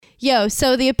Yo,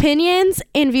 so the opinions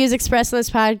and views expressed in this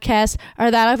podcast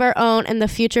are that of our own and the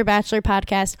Future Bachelor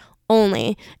podcast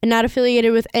only, and not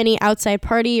affiliated with any outside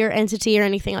party or entity or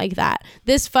anything like that.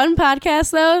 This fun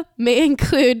podcast, though, may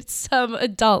include some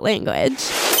adult language.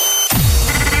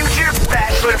 Future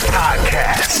Bachelor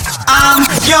Podcast. I'm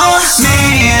your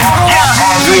man. Yeah,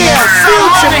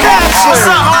 Future Bachelor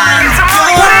Podcast.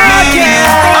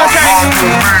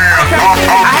 Okay.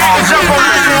 I had to jump on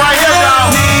this one right here, dog.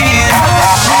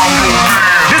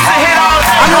 This a hit all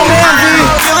day. I'm your man,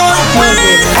 V.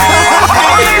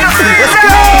 Let's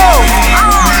go.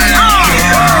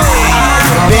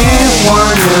 Been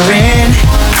wondering,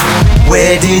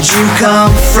 where did you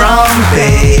come from,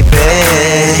 baby?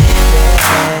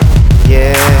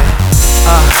 Yeah.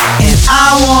 And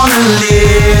I wanna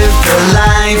live the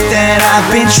life that I've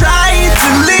been trying to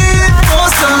live for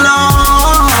so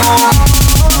long.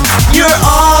 You're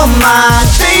all mine,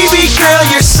 baby girl,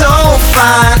 you're so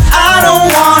fine. I don't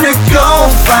wanna go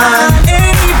find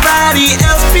anybody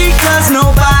else because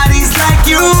nobody's like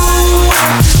you.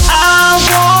 I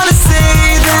wanna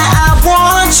say that I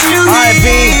want you Alright, V.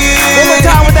 One more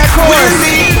time with that chorus.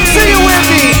 Sing it with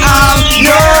me. I'm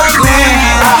your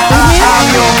man. I'm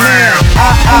your man.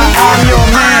 I'm your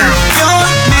man. Your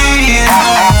man.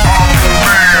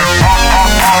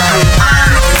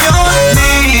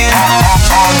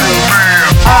 I'm your man.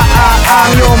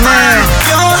 I'm your man.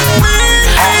 Your man.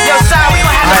 Yo, sorry, we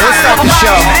gonna have Alright, let's start the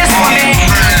show. this one, man.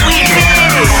 We did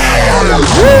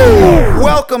it.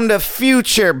 Welcome to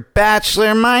Future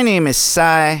Bachelor. My name is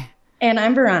Sai, And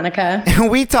I'm Veronica. and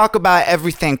we talk about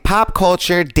everything pop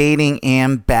culture, dating,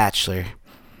 and Bachelor.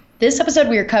 This episode,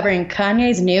 we are covering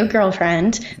Kanye's new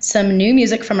girlfriend, some new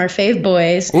music from our fave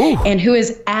boys, Ooh. and who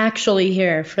is actually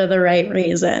here for the right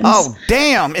reasons. Oh,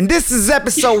 damn. And this is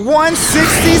episode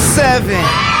 167.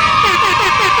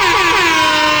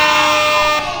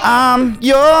 I'm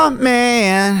your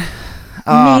man.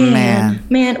 Oh, man.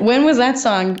 Man, when was that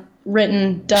song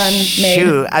written, done, made?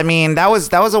 Shoot, I mean that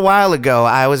was a while ago.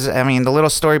 The little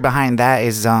story behind that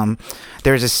is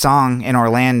there's a song in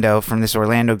Orlando from this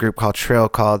Orlando group called Trill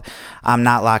called I'm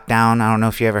Not Locked Down. I don't know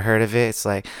if you ever heard of it. It's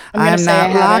like I'm say I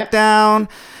not haven't. locked down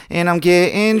and I'm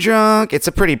getting drunk. It's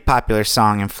a pretty popular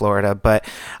song in Florida, but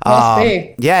Must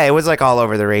be. yeah, it was like all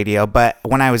over the radio. But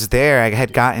when I was there, I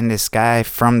had gotten this guy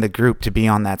from the group to be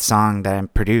on that song that I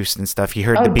produced and stuff. He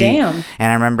heard Oh, the beat, damn.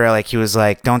 and I remember like he was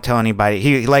like, "Don't tell anybody."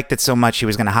 He liked it so much he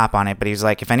was gonna hop on it, but he was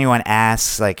like, "If anyone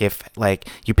asks, like if like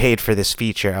you paid for this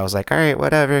feature," I was like, "All right,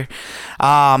 whatever."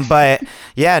 But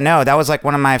yeah, no, that was like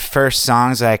one of my first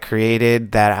songs that I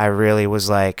created that I really was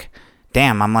like,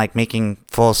 damn, I'm like making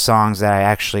full songs that I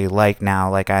actually like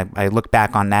now. Like I look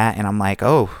back on that and I'm like,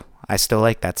 oh, I still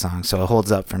like that song. So it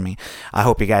holds up for me. I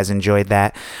hope you guys enjoyed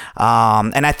that.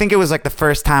 And I think it was like the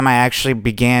first time I actually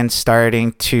began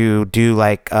starting to do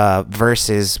like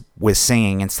verses with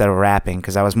singing instead of rapping,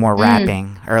 because I was more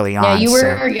rapping early on. Yeah, you so-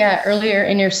 were, earlier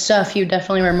in your stuff, you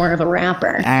definitely were more of a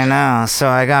rapper. I know. So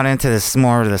I got into this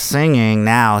more of the singing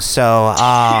now. So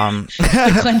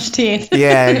Clenched teeth.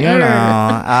 yeah, you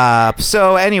know.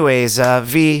 So anyways,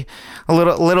 V, a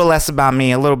little less about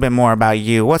me, a little bit more about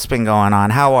you. What's been going on?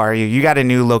 How are you? You got a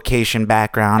new location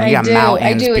background. You got mountains.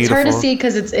 I do. It's hard to beautiful. see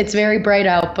because it's very bright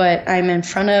out, but I'm in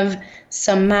front of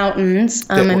some mountains.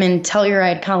 I'm in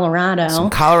Telluride, Colorado. Some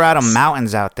Colorado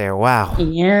mountains out there. Wow.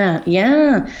 Yeah.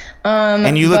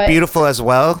 And you look but- beautiful as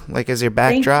well, like as your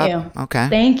Thank backdrop. you. Okay.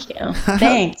 Thank you.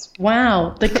 Thanks.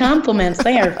 Wow. The compliments,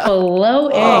 they are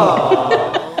flowing.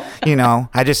 You know,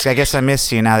 I guess I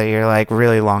miss you now that you're like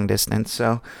really long distance.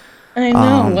 So I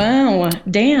know. Wow.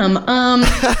 Damn.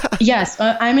 Yes,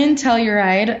 I'm in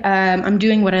Telluride. I'm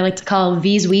doing what I like to call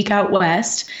V's Week Out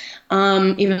West.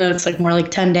 Even though it's like more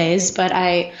like 10 days, but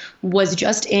I was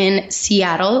just in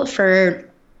Seattle for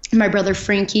my brother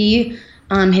Frankie,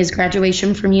 his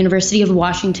graduation from University of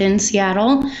Washington,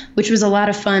 Seattle, which was a lot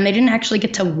of fun. They didn't actually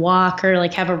get to walk or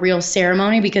like have a real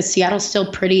ceremony because Seattle's still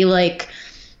pretty like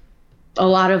a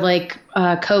lot of like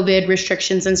COVID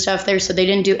restrictions and stuff there. So they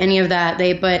didn't do any of that.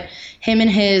 But him and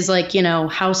his like,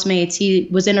 housemates, he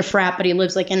was in a frat, but he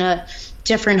lives like in a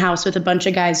different house with a bunch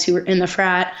of guys who were in the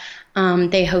frat.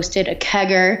 They hosted a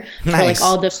kegger for Nice. like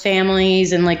all the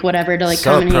families and like whatever to like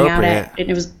So come and hang out at.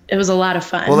 appropriate. It was a lot of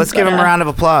fun. well, let's give But, him a round of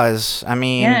applause. I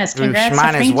mean, yes, we congrats to might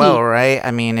as Frankie. well, right?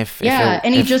 I mean, if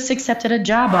and he just accepted a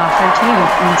job offer too.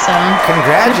 And so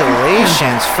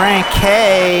congratulations, Frank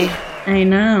K. I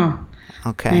know.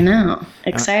 Okay. I know.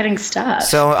 Exciting stuff.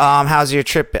 So, how's your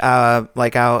trip?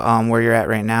 Like out where you're at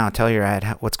right now?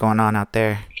 Telluride. What's going on out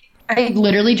there? I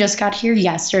literally just got here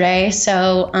yesterday,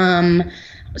 so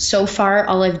so far,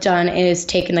 all I've done is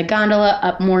taken the gondola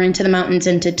up more into the mountains,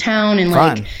 into town, and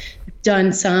Fun. like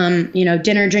done some,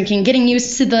 dinner, drinking, getting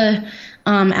used to the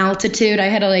altitude. I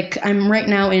had to I'm right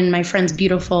now in my friend's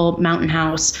beautiful mountain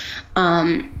house.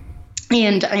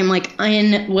 And I'm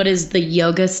in what is the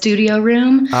yoga studio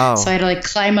room. Oh. So I had to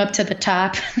climb up to the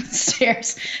top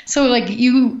stairs. So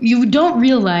you don't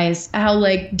realize how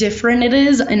different it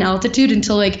is in altitude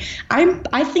until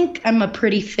I think I'm a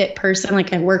pretty fit person.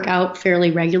 I work out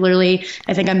fairly regularly.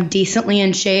 I think I'm decently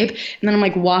in shape. And then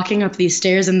I'm walking up these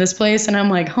stairs in this place and I'm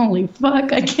holy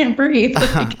fuck, I can't breathe.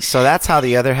 So that's how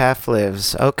the other half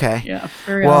lives. Okay. Yeah,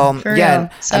 for real. Well, for yeah. real.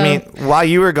 So, I mean, while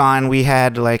you were gone, we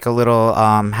had a little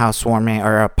housewarming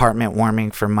or apartment warming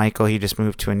for Michael. He just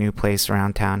moved to a new place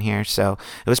around town here, so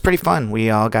it was pretty fun. We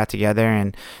all got together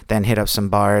and then hit up some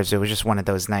bars. It was just one of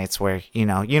those nights where you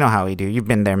know how we do. You've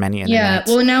been there many nights.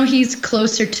 Well, now he's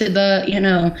closer to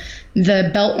the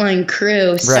the Beltline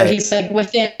crew, so Right. he's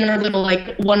within a little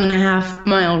 1.5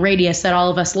 mile radius that all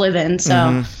of us live in.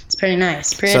 So it's pretty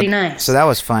nice. Nice. So that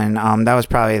was fun. That was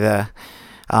probably the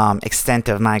extent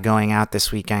of my going out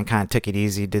this weekend. Kind of took it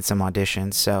easy, did some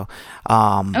auditions. So,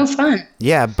 Oh, fun.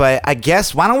 yeah. But I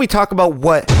guess why don't we talk about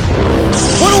what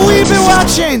have we been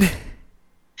watching?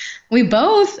 We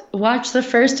both watched the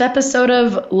first episode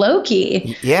of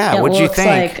Loki. Yeah, It what'd you looks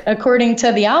think? according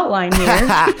to the outline here.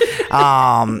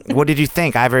 What did you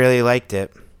think? I really liked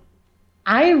it.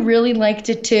 I really liked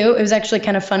it too. It was actually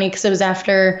kind of funny because it was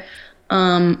after,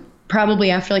 probably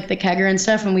after the kegger and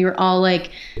stuff, and we were all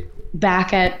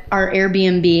back at our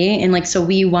Airbnb, and so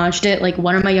we watched it.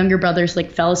 One of my younger brothers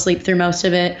fell asleep through most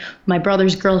of it. My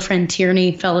brother's girlfriend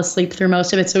Tierney fell asleep through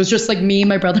most of it. So it was just me,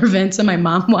 my brother Vince, and my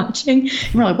mom watching.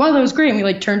 And we're wow, that was great. And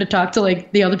we turned to talk to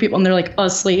the other people, and they're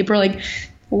asleep. We're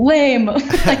lame.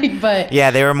 But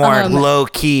Yeah, they were more low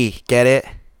key. Get it?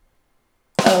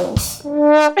 oh.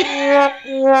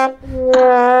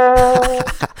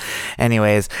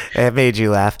 Anyways, it made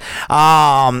you laugh.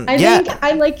 I yeah. think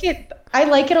I like it. I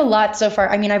like it a lot so far.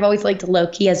 I mean, I've always liked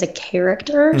Loki as a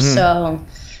character, so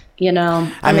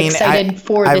I'm excited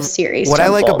for this series. What to I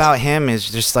like unfold. about him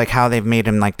is just how they've made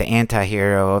him the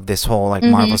anti-hero of this whole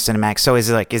Marvel Cinematic. So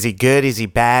is he good? Is he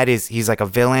bad? He's a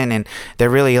villain? And they're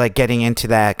really getting into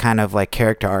that kind of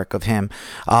character arc of him.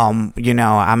 I'm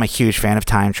a huge fan of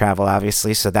time travel,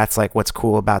 obviously. So that's what's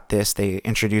cool about this. They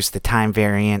introduced the Time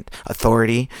Variant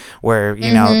Authority, where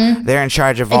they're in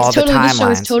charge of all the timelines. The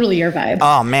show is totally your vibe.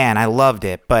 Oh man, I loved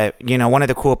it. But one of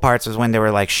the cool parts was when they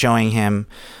were showing him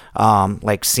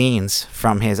scenes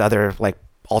from his other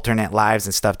alternate lives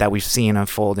and stuff that we've seen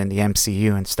unfold in the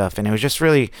MCU and stuff, and it was just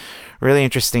really, really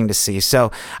interesting to see.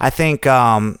 So I think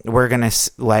we're gonna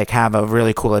have a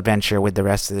really cool adventure with the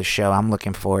rest of the show. I'm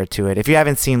looking forward to it. If you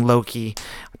haven't seen Loki,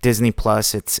 Disney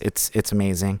Plus, it's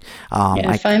amazing.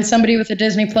 Find somebody with a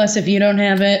Disney Plus if you don't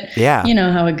have it. Yeah. You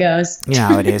know how it goes. You know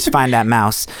how it is. Find that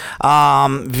mouse.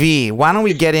 V, why don't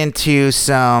we get into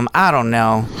some, I don't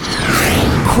know,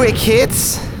 quick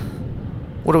hits?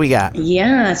 What do we got?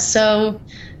 Yeah, so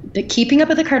the Keeping Up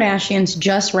with the Kardashians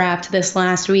just wrapped this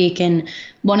last week, and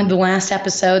one of the last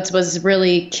episodes was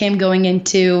really Kim going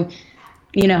into,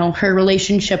 her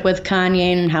relationship with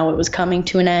Kanye and how it was coming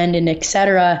to an end and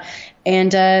etc.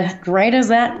 And right as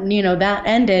that, that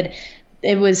ended,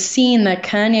 it was seen that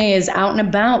Kanye is out and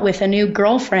about with a new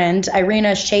girlfriend,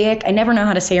 Irina Shayk. I never know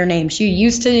how to say her name. She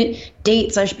used to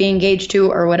date / be engaged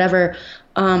to or whatever.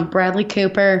 Bradley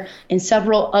Cooper and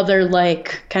several other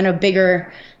kind of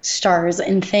bigger stars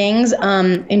and things.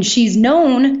 And she's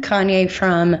known Kanye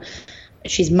from,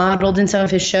 she's modeled in some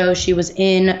of his shows. She was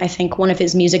in, I think, one of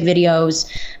his music videos.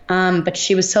 But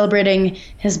she was celebrating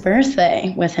his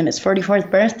birthday with him, his 44th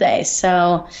birthday.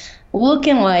 So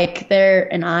looking like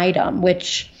they're an item,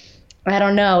 which I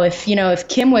don't know if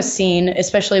Kim was seen,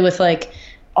 especially with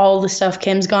all the stuff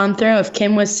Kim's gone through, if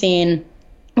Kim was seen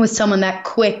with someone that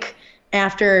quick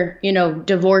after,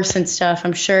 divorce and stuff,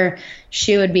 I'm sure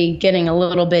she would be getting a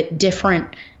little bit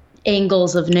different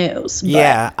angles of news. But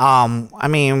Yeah. I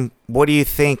mean, what do you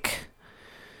think?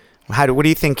 What do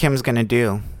you think Kim's gonna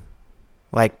do?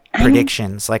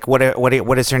 Predictions. What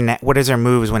is her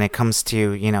moves when it comes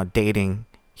to dating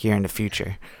here in the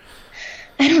future?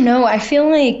 I don't know. I feel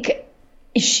like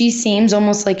she seems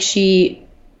almost like she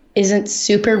isn't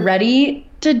super ready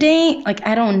to date.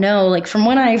 I don't know. From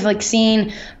what I've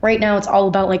seen right now, it's all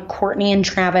about Kourtney and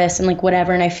Travis and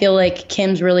whatever. And I feel like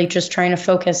Kim's really just trying to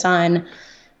focus on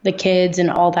the kids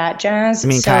and all that jazz. You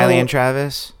mean Kylie and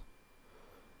Travis?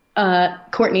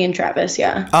 Courtney and Travis,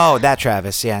 yeah. Oh, that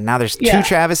Travis. Yeah. Now there's Yeah.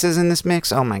 two Travises in this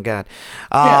mix. Oh my God.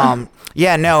 Yeah.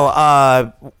 Yeah, no.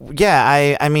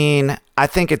 I mean, I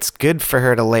think it's good for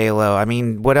her to lay low. I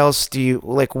mean, what else do you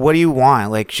like? What do you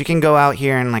want? Like, she can go out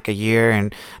here in like a year,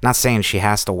 and not saying she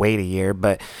has to wait a year,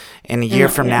 but in a year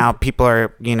from now, people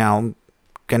are,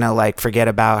 gonna like forget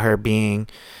about her being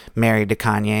married to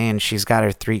Kanye, and she's got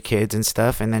her 3 kids and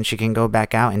stuff, and then she can go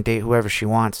back out and date whoever she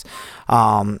wants.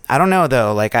 I don't know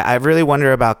though. Like, I really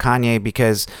wonder about Kanye,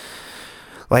 because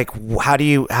like,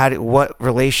 what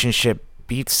relationship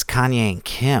beats Kanye and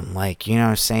Kim? Like, you know what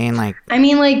I'm saying? Like, I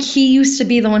mean, like, he used to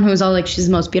be the one who was all like, she's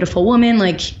the most beautiful woman,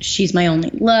 like, she's my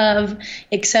only love,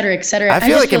 et cetera, et cetera. I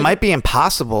feel just like it might be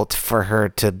impossible for her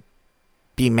to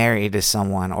be married to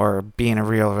someone or be in a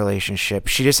real relationship.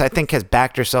 She just, I think, has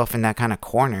backed herself in that kind of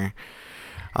corner.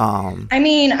 I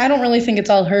mean, I don't really think it's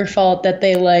all her fault that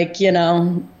they, like,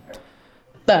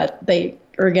 that they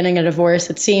are getting a divorce.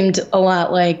 It seemed a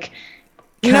lot like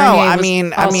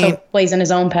Kanye also plays in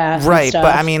his own path, right? and stuff.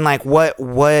 But I mean, like, what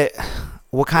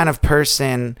kind of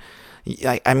person?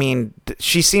 I mean,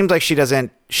 she seems like she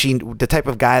doesn't. The type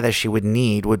of guy that she would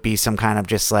need would be some kind of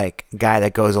just like guy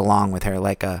that goes along with her,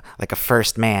 like a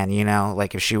first man,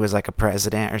 like if she was like a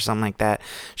president or something like that,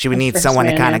 she would need someone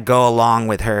to kind of go along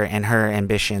with her and her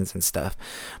ambitions and stuff.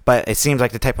 But it seems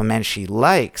like the type of men she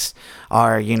likes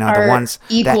are, the ones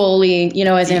equally,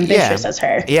 as ambitious as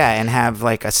her. Yeah, and have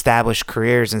like established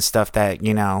careers and stuff that,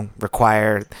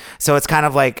 require. So it's kind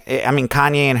of like, I mean,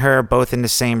 Kanye and her are both in the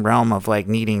same realm of like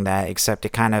needing that, except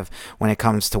it kind of, when it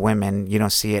comes to women, you don't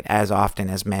see it as often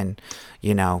as men,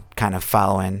 kind of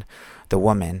following the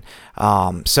woman.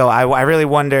 So I really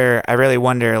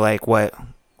wonder like what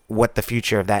the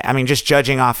future of that. I mean, just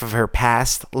judging off of her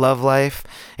past love life,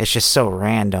 it's just so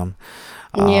random.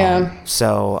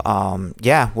 So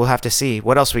we'll have to see.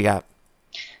 What else we got?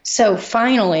 So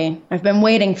finally, I've been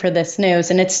waiting for this news,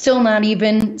 and it's not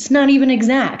even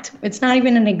exact. It's not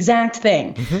even an exact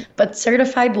thing. Mm-hmm. But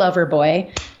Certified Lover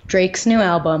Boy, Drake's new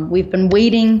album, we've been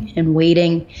waiting and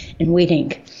waiting and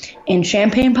waiting. And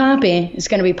Champagne Papi is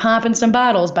going to be popping some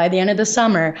bottles by the end of the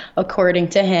summer, according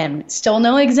to him. Still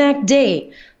no exact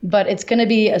date, but it's going to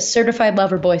be a Certified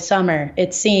Lover Boy summer,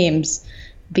 it seems,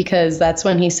 because that's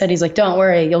when he said, he's like, don't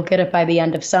worry, you'll get it by the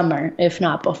end of summer, if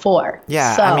not before.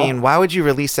 Yeah, so, I mean, why would you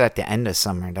release it at the end of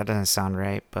summer? That doesn't sound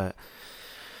right, but...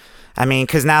 I mean,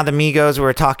 because now the Migos, we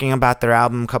were talking about their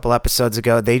album a couple episodes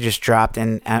ago. They just dropped,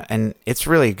 and it's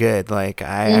really good. Like,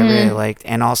 I really liked.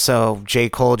 And also, J.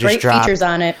 Cole just dropped. Great features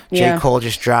on it. Yeah. J. Cole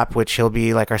just dropped, which he'll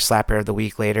be like our slapper of the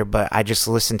week later. But I just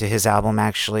listened to his album,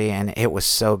 actually, and it was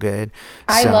so good.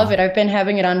 I love it. I've been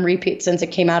having it on repeat since it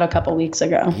came out a couple weeks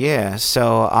ago. Yeah.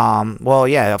 So,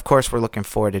 of course, we're looking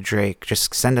forward to Drake.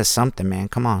 Just send us something, man.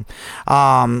 Come on.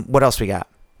 What else we got?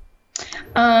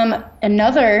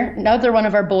 Another one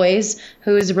of our boys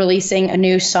who is releasing a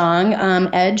new song,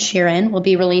 Ed Sheeran, will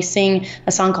be releasing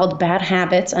a song called Bad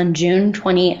Habits on June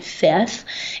 25th.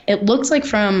 It looks like,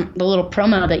 from the little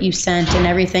promo that you sent and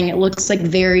everything, it looks like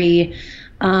very,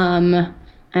 I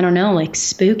don't know, like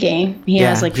spooky.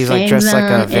 He's like dressed like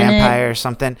a vampire or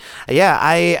something. Yeah,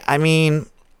 I mean,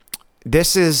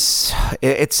 this is,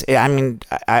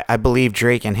 I believe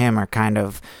Drake and him are kind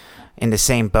of in the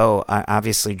same boat.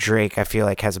 Obviously, Drake, I feel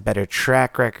like, has a better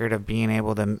track record of being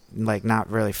able to like not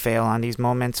really fail on these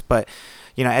moments. But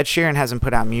Ed Sheeran hasn't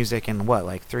put out music in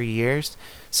 3 years.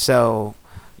 So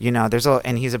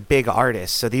and he's a big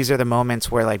artist. So these are the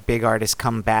moments where like big artists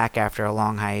come back after a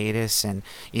long hiatus, and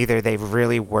either they've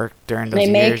really worked during those years.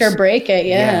 They make or break it,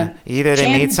 yeah. Either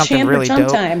they made something really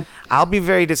dope. I'll be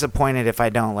very disappointed if I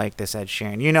don't like this Ed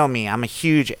Sheeran. You know me, I'm a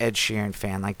huge Ed Sheeran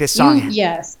fan. Like, this song,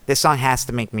 this song has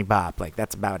to make me bop. Like,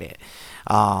 that's about it.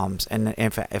 And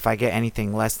if I get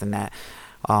anything less than that,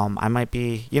 I might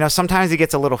be. Sometimes he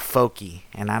gets a little folky,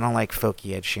 and I don't like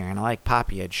folky Ed Sheeran. I like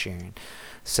poppy Ed Sheeran.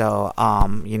 So,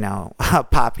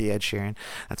 Poppy Ed Sheeran.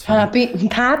 That's funny. Poppy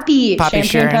Champagne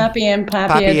Sheeran. Poppy and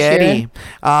Poppy Ed Eddie.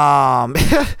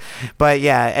 Sheeran. But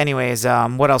yeah, anyways,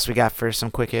 what else we got for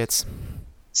some quick hits?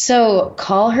 So,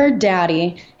 Call Her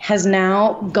Daddy has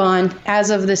now gone, as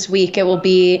of this week, it will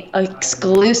be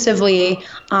exclusively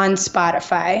on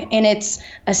Spotify. And it's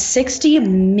a 60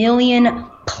 million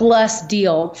plus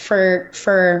deal for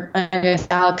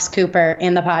Alex Cooper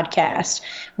and the podcast,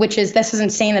 this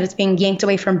isn't saying that it's being yanked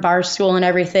away from Barstool and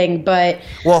everything, but...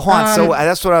 Well, hold on, so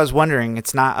that's what I was wondering.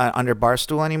 It's not under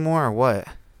Barstool anymore, or what?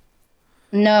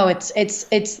 No, it's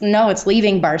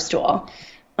leaving Barstool.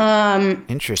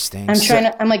 Interesting.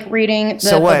 I'm like reading the.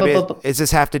 So what? Does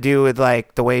this have to do with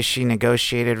like the way she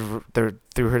negotiated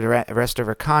through her the rest of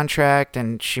her contract,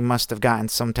 and she must have gotten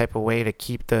some type of way to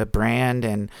keep the brand,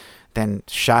 and then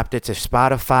shopped it to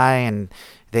Spotify, and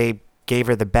they gave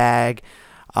her the bag.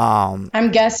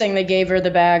 I'm guessing they gave her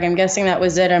the bag. I'm guessing that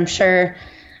was it. I'm sure.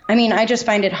 I mean, I just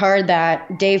find it hard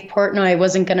that Dave Portnoy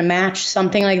wasn't going to match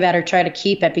something like that or try to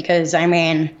keep it, because I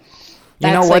mean. You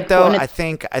know what, though? I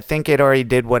think it already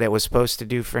did what it was supposed to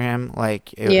do for him.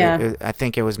 Like, I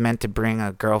think it was meant to bring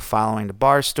a girl following to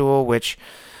Barstool, which,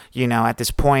 you know, at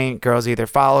this point, girls either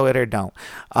follow it or don't.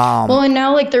 Well, and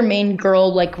now, like, their main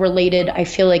girl, like, related, I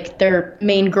feel like their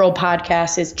main girl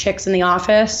podcast is Chicks in the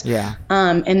Office. Yeah.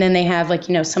 And then they have, like,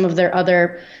 you know, some of their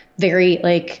other very,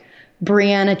 like,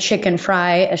 Brianna Chicken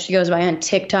Fry, as she goes by on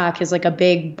TikTok, is, like, a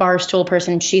big Barstool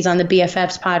person. She's on the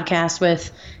BFFs podcast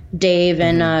with Dave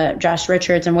and Josh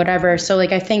Richards and whatever. So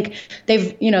like I think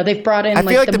they've brought in. I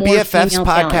feel like the BFFs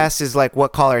podcast is like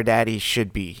what Call Her Daddy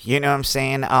should be. You know what I'm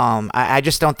saying? I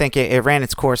just don't think it ran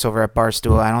its course over at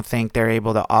Barstool. I don't think they're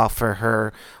able to offer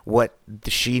her what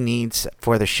she needs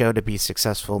for the show to be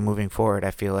successful moving forward.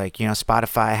 I feel like, you know,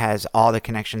 Spotify has all the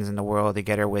connections in the world to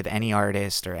get her with any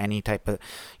artist or any type of,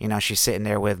 you know, she's sitting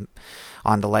there with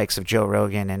on the likes of Joe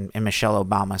Rogan and Michelle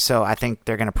Obama. So I think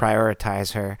they're going to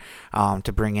prioritize her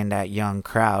to bring in that young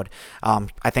crowd.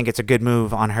 I think it's a good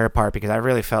move on her part, because I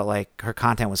really felt like her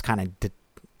content was kind of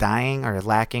dying or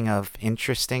lacking of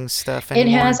interesting stuff anymore.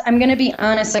 It has. I'm going to be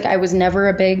honest. Like, I was never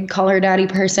a big Call Her Daddy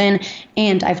person,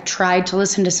 and I've tried to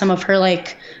listen to some of her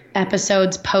like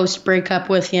episodes post breakup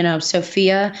with, you know,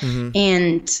 Sophia,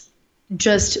 and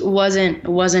just wasn't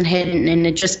hitting. And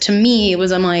it just, to me, it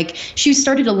was, I'm like, she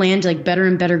started to land like better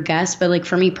and better guests, but like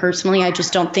for me personally, I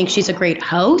just don't think she's a great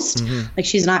host. Like,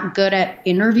 she's not good at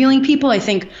interviewing people. I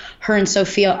think her and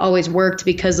Sophia always worked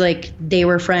because like they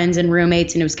were friends and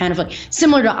roommates, and it was kind of like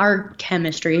similar to our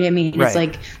chemistry. I mean, It's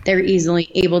like they're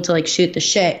easily able to like shoot the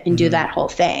shit and do that whole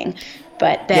thing.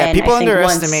 But then people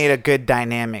underestimate a good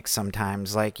dynamic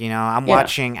sometimes. Like, you know, I'm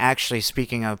watching, actually,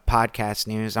 speaking of podcast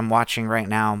news, I'm watching right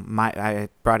now, I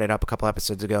brought it up a couple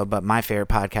episodes ago, but my favorite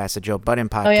podcast, the Joe Budden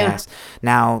podcast.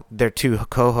 Now their two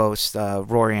co-hosts,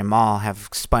 Rory and Mal, have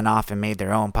spun off and made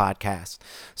their own podcast.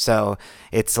 So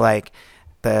it's like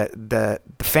the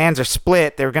fans are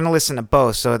split. They're going to listen to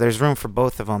both, so there's room for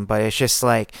both of them. But it's just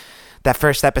like that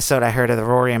first episode I heard of the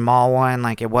Rory and Mal one,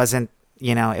 like it wasn't,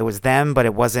 you know, it was them, but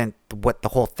it wasn't what the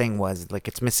whole thing was. Like,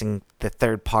 it's missing the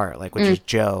third part, like, which is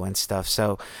Joe and stuff.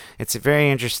 So it's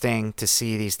very interesting to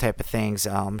see these type of things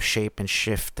shape and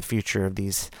shift the future of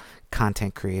these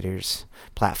content creators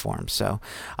platforms. So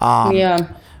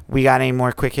we got any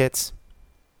more quick hits?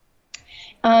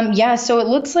 So it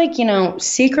looks like, you know,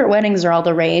 secret weddings are all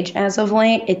the rage as of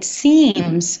late. It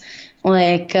seems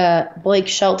like Blake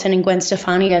Shelton and Gwen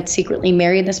Stefani got secretly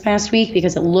married this past week,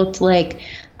 because it looked like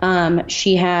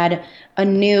she had a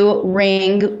new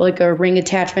ring, like a ring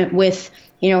attachment with,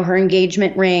 you know, her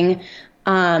engagement ring.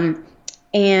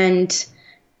 And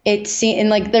it seemed, and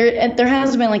like there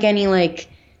hasn't been like any like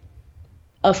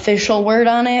official word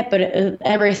on it, but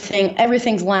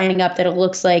everything's lining up that it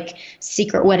looks like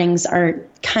secret weddings are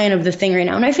kind of the thing right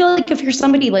now. And I feel like if you're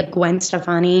somebody like Gwen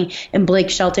Stefani and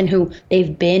Blake Shelton, who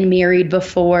they've been married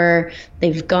before,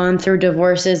 they've gone through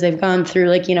divorces, they've gone through,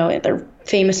 like, you know, they're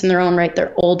famous in their own right,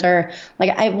 they're older.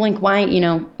 Like, I think, why, you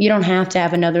know, you don't have to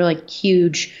have another like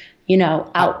huge, you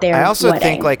know, out there. I also wedding.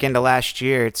 think like in the last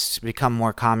year, it's become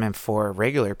more common for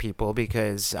regular people,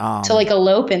 because to like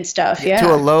elope and stuff.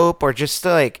 To elope, or just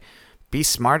to like be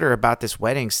smarter about this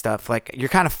wedding stuff. Like, you're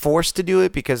kind of forced to do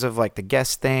it because of like the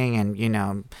guest thing and, you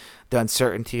know, the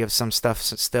uncertainty of some stuff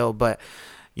still. But,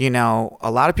 you know,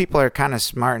 a lot of people are kind of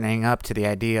smartening up to the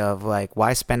idea of like,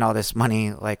 why spend all this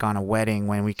money like on a wedding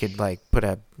when we could like put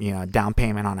a, you know, down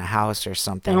payment on a house or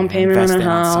something. Down payment on a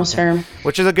house,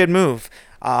 which is a good move.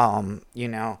 You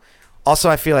know, also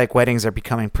I feel like weddings are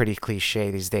becoming pretty cliche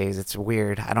these days. It's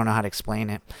weird. I don't know how to explain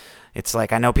it. It's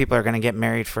like, I know people are going to get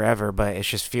married forever, but it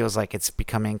just feels like it's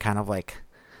becoming kind of like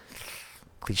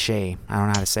cliche. I don't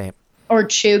know how to say it. Or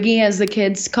chuggy, as the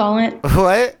kids call it.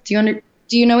 What? Do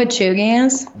you know what chuggy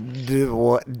is?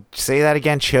 What? Say that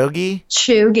again. Chuggy?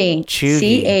 Chuggy.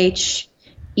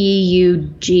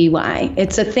 CHEUGY.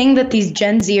 It's a thing that these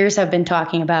Gen Zers have been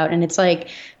talking about, and it's like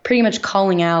pretty much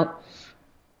calling out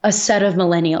a set of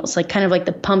millennials, like kind of like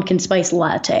the pumpkin spice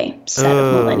latte set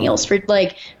of millennials, for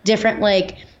like different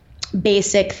like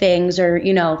basic things, or,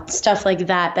 you know, stuff like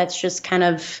that. That's just kind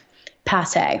of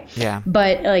passe. Yeah.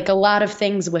 But like a lot of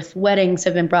things with weddings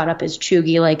have been brought up as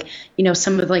chuggy, like, you know,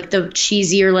 some of like the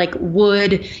cheesier like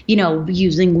wood, you know,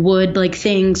 using wood like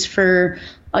things for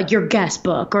like your guest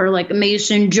book or like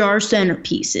mason jar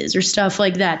centerpieces or stuff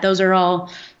like that. Those are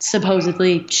all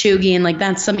supposedly chuggy, and like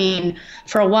that's, I mean,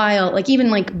 for a while, like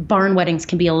even like barn weddings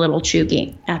can be a little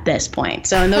chuggy at this point.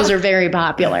 So, and those are very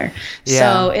popular. Yeah.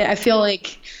 So I feel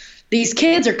like these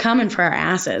kids are coming for our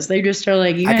asses. They just are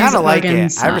like, you I guys kind of like fucking it.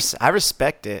 suck. I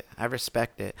respect it.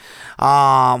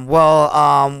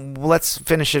 Let's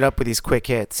finish it up with these quick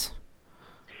hits.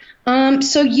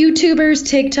 So YouTubers,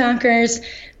 TikTokers,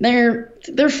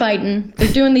 they're fighting.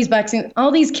 They're doing these boxing.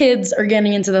 All these kids are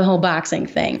getting into the whole boxing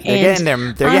thing. They're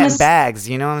getting bags.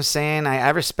 You know what I'm saying? I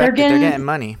respect it. They're getting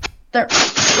money. They're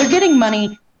getting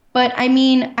money. But I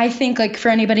mean, I think like for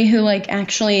anybody who like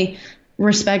actually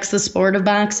respects the sport of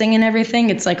boxing and everything,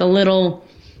 it's like a little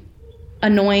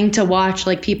annoying to watch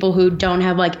like people who don't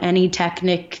have like any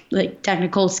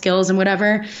technical skills and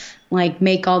whatever, like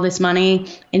make all this money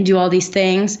and do all these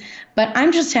things. But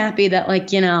I'm just happy that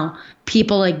like, you know,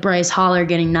 people like Bryce Hall are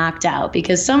getting knocked out,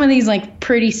 because some of these like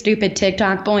pretty stupid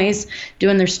TikTok boys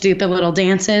doing their stupid little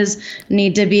dances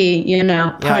need to be, you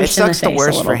know, punched Yeah, it sucks in the the face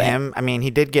worst a for little bit. him. I mean,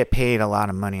 he did get paid a lot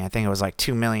of money. I think it was like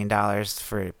 $2 million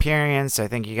for appearance. I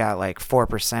think he got like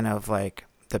 4% of like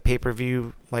the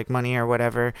pay-per-view like money or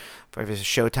whatever, if it was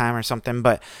Showtime or something.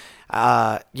 But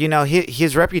you know,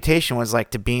 his reputation was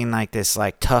like to being like this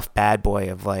like tough bad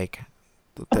boy of like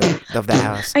of the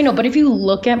house. I know, but if you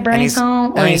look at Bryce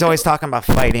Hall, and he's always talking about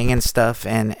fighting and stuff,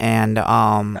 and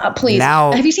please,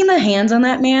 now have you seen the hands on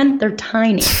that man? They're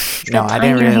tiny. He's no, got I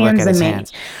didn't tinier really look at than his me.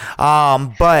 hands.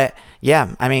 But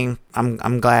yeah, I mean,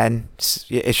 I'm glad.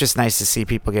 It's just nice to see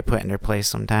people get put in their place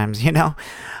sometimes, you know.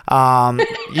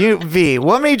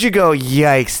 What made you go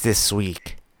yikes this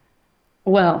week?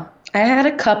 Well, I had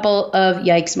a couple of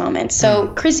yikes moments. So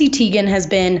Chrissy Teigen has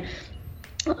been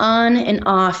on and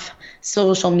off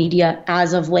social media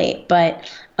as of late, but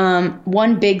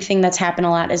one big thing that's happened a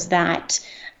lot is that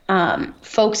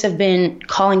folks have been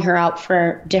calling her out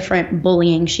for different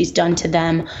bullying she's done to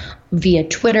them via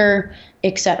Twitter,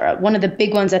 etc. One of the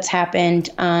big ones that's happened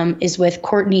is with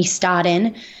Courtney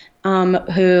Stodden,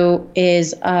 who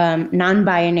is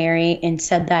non-binary, and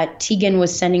said that Teigen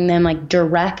was sending them like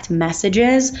direct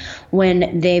messages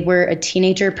when they were a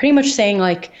teenager, pretty much saying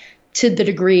like, to the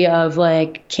degree of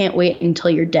like, can't wait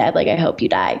until you're dead, like I hope you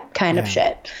die kind of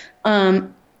shit.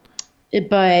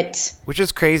 But which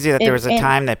is crazy that there was a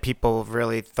time that people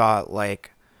really thought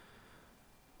like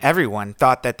everyone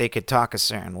thought that they could talk a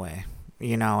certain way,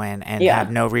 you know, and have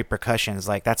no repercussions.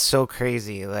 Like that's so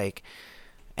crazy. Like,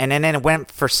 and then it went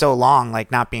for so long,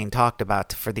 like not being talked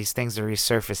about, for these things to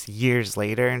resurface years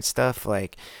later and stuff.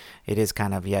 Like it is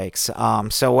kind of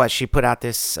yikes. So what, she put out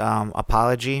this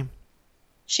apology?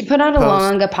 She put out a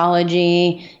long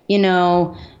apology, you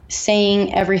know,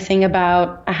 saying everything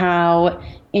about how,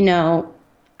 you know,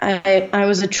 I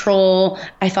was a troll.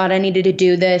 I thought I needed to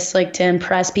do this like to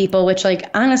impress people, which like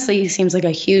honestly seems like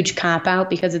a huge cop out,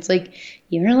 because it's like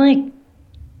you're like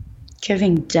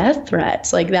giving death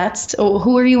threats. Like that's,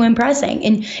 who are you impressing?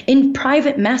 In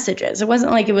private messages. It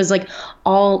wasn't like it was like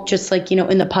all just like, you know,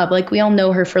 in the public. We all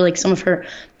know her for like some of her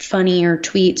funnier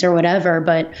tweets or whatever,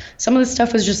 but some of the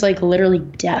stuff was just like literally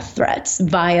death threats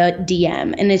via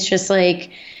DM. And it's just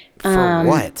like, for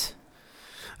what?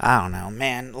 I don't know,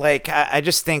 man. Like, I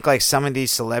just think like some of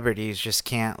these celebrities just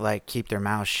can't like keep their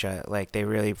mouths shut. Like they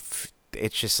really,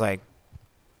 it's just like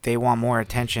they want more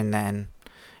attention than,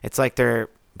 it's like they're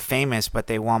famous, but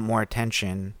they want more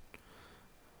attention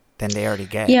than they already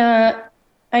get. Yeah,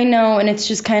 I know. And it's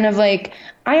just kind of like,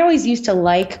 I always used to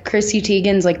like Chrissy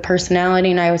Teigen's like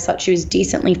personality, and I always thought she was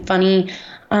decently funny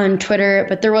on Twitter,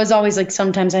 but there was always like,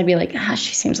 sometimes I'd be like,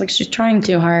 she seems like she's trying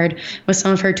too hard with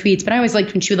some of her tweets. But I always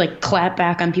liked when she would like clap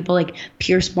back on people like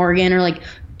Pierce Morgan or like,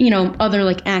 you know, other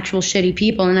like actual shitty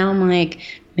people. And now I'm like,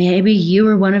 maybe you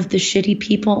were one of the shitty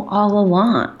people all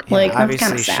along. Yeah, like, that's obviously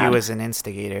kind of sad. she was an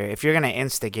instigator. If you're gonna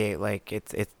instigate, like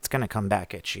it's gonna come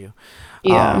back at you.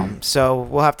 Yeah. So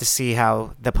we'll have to see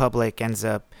how the public ends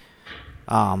up,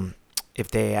 if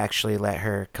they actually let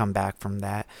her come back from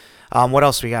that. What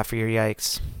else we got for your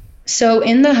yikes? So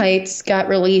In the Heights got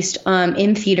released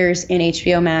in theaters in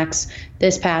HBO Max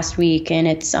this past week, and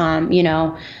it's you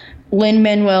know,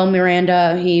 Lin-Manuel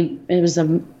Miranda. It was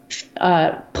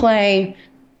a play,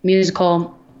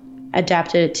 musical,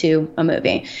 adapted it to a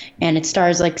movie, and it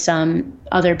stars like some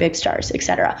other big stars,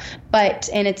 etc.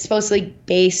 And it's supposedly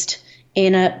based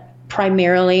in a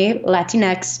primarily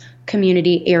Latinx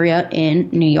community area in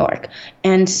New York.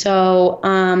 And so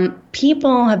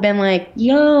people have been like,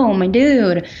 yo, my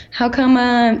dude, how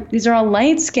come these are all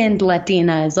light-skinned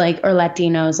Latinas, like, or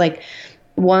Latinos, like,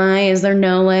 why is there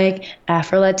no like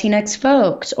Afro Latinx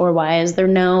folks, or why is there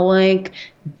no like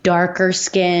darker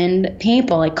skinned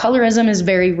people? Like colorism is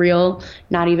very real,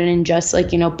 not even in just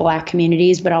like, you know, Black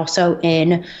communities, but also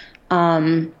in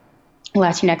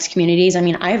Latinx communities. I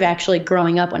mean, I've actually,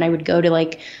 growing up, when I would go to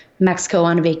like Mexico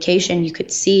on vacation, you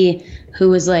could see who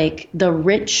was like the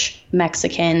rich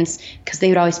Mexicans, because they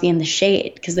would always be in the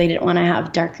shade because they didn't want to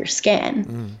have darker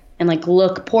skin and like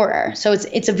look poorer. So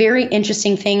it's a very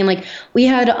interesting thing. And like we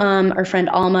had our friend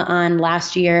Alma on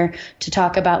last year to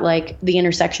talk about like the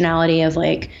intersectionality of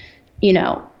like, you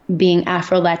know, being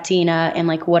Afro Latina and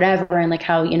like whatever, and like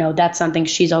how, you know, that's something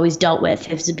she's always dealt with,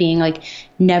 is being like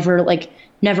never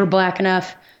Black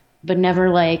enough, but never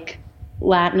like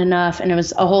Latin enough. And it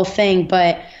was a whole thing.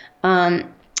 But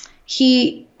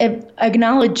he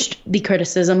acknowledged the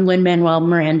criticism, Lin-Manuel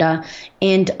Miranda,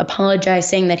 and apologized,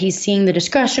 saying that he's seeing the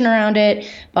discussion around it,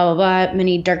 blah, blah, blah.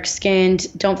 Many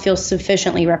dark-skinned don't feel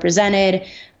sufficiently represented.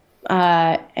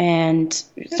 But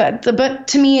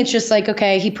to me, it's just like,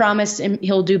 okay, he promised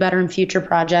he'll do better in future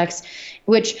projects,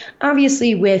 which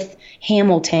obviously with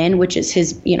Hamilton, which is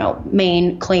his, you know,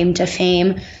 main claim to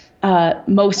fame,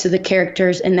 most of the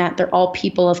characters in that, they're all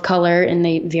people of color, and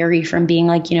they vary from being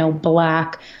like, you know,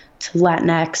 Black to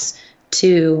Latinx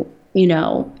to, you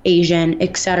know, Asian,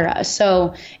 etc.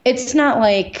 So it's not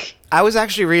like... I was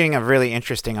actually reading a really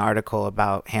interesting article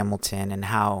about Hamilton and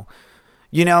how,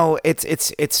 you know,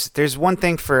 it's there's one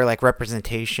thing for like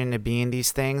representation to be in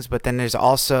these things, but then there's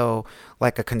also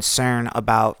like a concern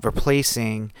about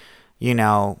replacing, you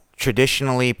know,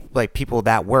 traditionally like people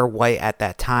that were white at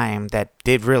that time that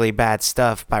did really bad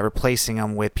stuff, by replacing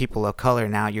them with people of color.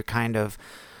 Now you're kind of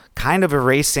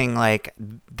erasing like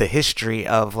the history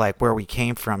of like where we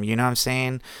came from, you know what I'm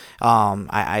saying?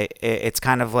 It's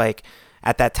kind of like,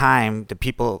 at that time, the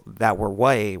people that were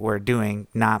white were doing,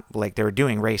 not like they were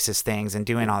doing racist things and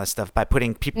doing all this stuff. By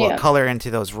putting people of color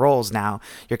into those roles, now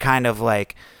you're kind of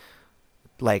like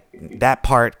that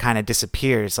part kind of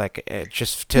disappears, like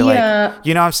just to like,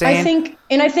 you know what I'm saying?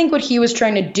 I think what he was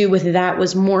trying to do with that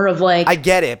was more of like, I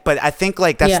get it, but I think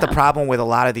like that's the problem with a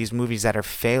lot of these movies that are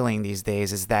failing these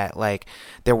days, is that like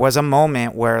there was a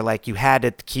moment where like you had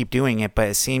to keep doing it, but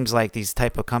it seems like these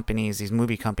type of companies, these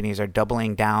movie companies, are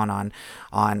doubling down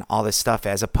on all this stuff,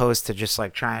 as opposed to just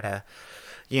like trying to,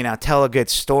 you know, tell a good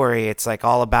story. It's like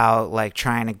all about like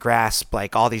trying to grasp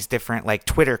like all these different like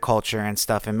Twitter culture and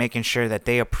stuff, and making sure that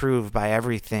they approve by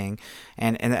everything,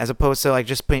 and as opposed to like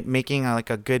just making like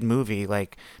a good movie,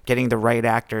 like getting the right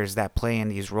actors that play in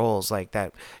these roles, like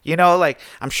that, you know, like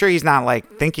I'm sure he's not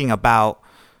like thinking about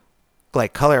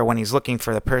like color when he's looking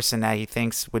for the person that he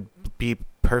thinks would be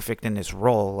perfect in this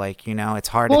role. Like, you know, it's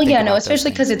hard to think about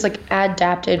especially because it's like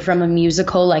adapted from a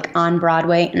musical, like on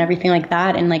Broadway and everything like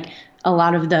that, and like a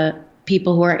lot of the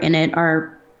people who are in it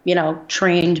are, you know,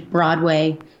 trained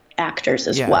Broadway actors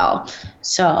as well.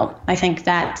 So I think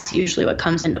that's usually what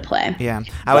comes into play. Yeah.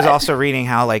 I was also reading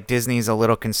how like Disney's a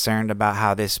little concerned about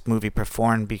how this movie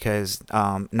performed, because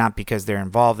not because they're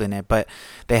involved in it, but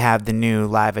they have the new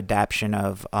live adaptation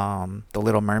of The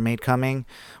Little Mermaid coming,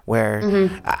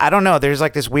 where I don't know, there's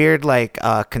like this weird like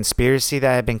conspiracy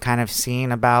that I've been kind of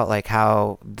seeing about like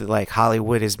how like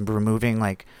Hollywood is removing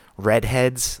like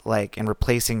redheads, like, and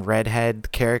replacing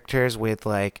redhead characters with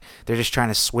like, they're just trying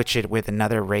to switch it with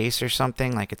another race or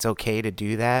something, like it's okay to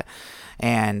do that.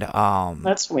 And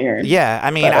that's weird. Yeah, I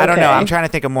mean, I don't know, I'm trying to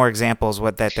think of more examples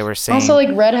that they were saying. Also, like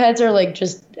redheads are like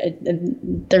just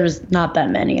there's not that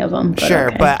many of them, but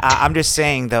sure, but I'm just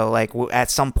saying though, like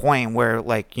at some point where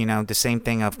like, you know, the same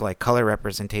thing of like color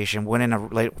representation,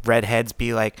 wouldn't like redheads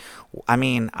be like, I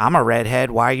mean, I'm a redhead,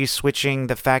 why are you switching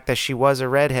the fact that she was a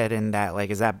redhead? And that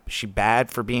like, is that she bad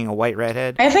for being a white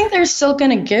redhead? I think they're still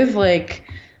gonna give like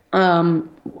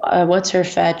what's her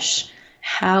fetch,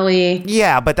 Hallie.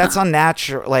 Yeah, but that's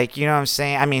unnatural. Like, you know what I'm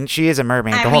saying? I mean, she is a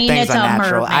mermaid. The whole thing's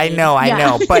unnatural. I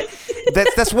know. But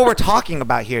that's what we're talking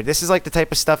about here. This is like the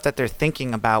type of stuff that they're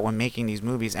thinking about when making these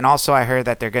movies. And also, I heard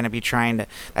that they're going to be trying to,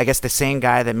 I guess the same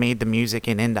guy that made the music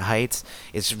in In the Heights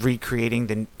is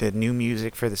recreating the new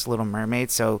music for this Little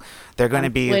Mermaid. So they're going to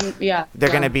be,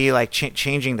 going to be like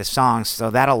changing the songs.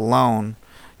 So that alone,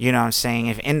 you know what I'm saying?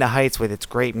 If In the Heights with its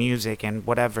great music and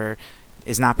whatever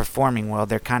is not performing well,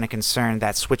 they're kind of concerned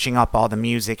that switching up all the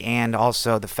music and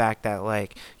also the fact that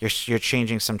like you're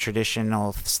changing some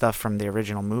traditional stuff from the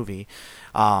original movie,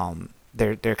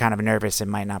 they're kind of nervous it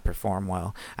might not perform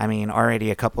well. I mean,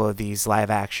 already a couple of these live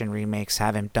action remakes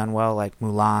haven't done well, like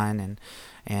Mulan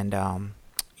and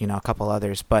you know, a couple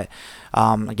others, but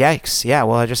yikes. Yeah,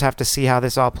 well, I just have to see how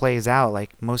this all plays out,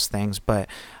 like most things. But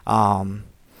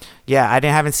yeah, I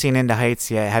haven't seen In the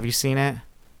Heights yet. Have you seen it?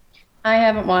 I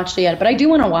haven't watched it yet, but I do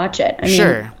want to watch it. I mean,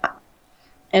 Sure.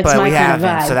 it's But my we kind of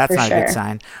haven't, vibe, so that's for not sure. a good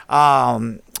sign.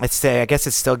 I guess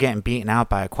it's still getting beaten out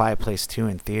by A Quiet Place 2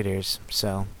 in theaters.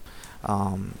 So,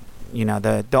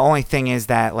 the only thing is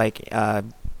that like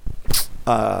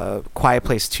Quiet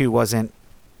Place 2 wasn't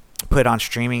put on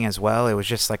streaming as well. It was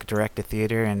just like direct to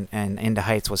theater, and Into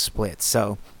Heights was split.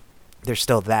 So there's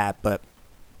still that, but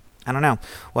I don't know.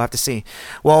 We'll have to see.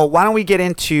 Well, why don't we get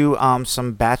into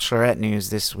some Bachelorette news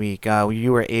this week?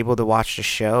 You were able to watch the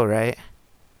show, right?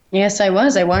 Yes, I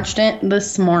was. I watched it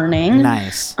this morning.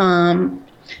 Nice.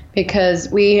 Because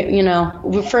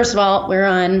first of all, we're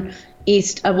on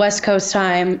West Coast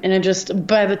time, and it just,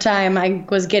 by the time I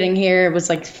was getting here, it was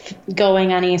like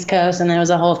going on East Coast, and then it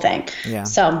was a whole thing. Yeah.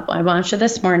 So I watched it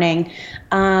this morning,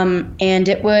 and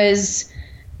it was,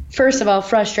 first of all,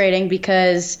 frustrating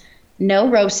because no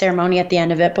rose ceremony at the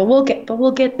end of it, but we'll get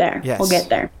there. Yes. We'll get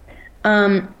there.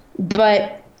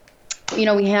 But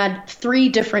we had 3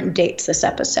 different dates this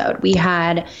episode. We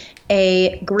had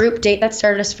a group date that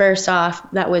started us first off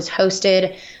that was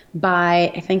hosted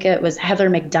by, I think it was Heather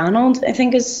McDonald, I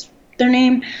think is their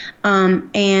name.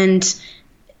 And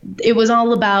it was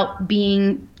all about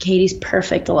being Katie's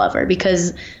perfect lover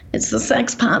because it's the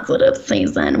sex positive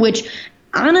season, which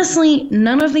honestly,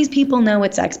 none of these people know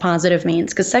what sex positive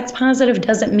means, because sex positive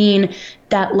doesn't mean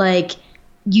that like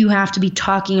you have to be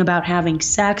talking about having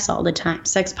sex all the time.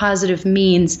 Sex positive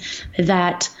means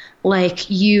that like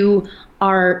you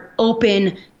are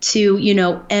open to,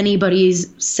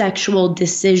 anybody's sexual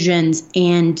decisions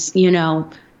and,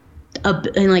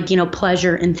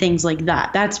 pleasure and things like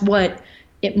that. That's what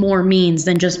it more means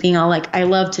than just being all like, I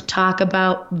love to talk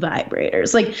about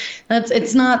vibrators. Like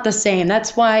it's not the same.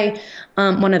 That's why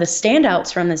one of the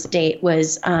standouts from this date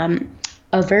was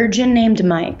a virgin named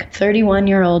Mike,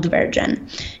 31-year-old virgin.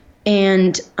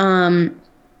 And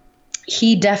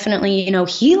he definitely,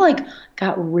 he like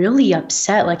got really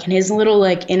upset, like in his little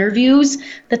like interviews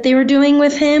that they were doing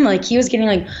with him. Like he was getting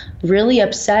like really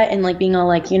upset and like being all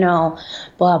like, blah,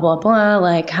 blah, blah.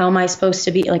 Like, how am I supposed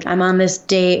to be, like, I'm on this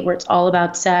date where it's all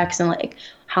about sex, and like,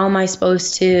 how am I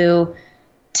supposed to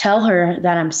tell her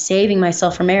that I'm saving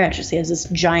myself for marriage? He has this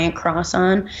giant cross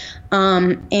on.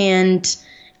 And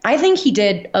I think he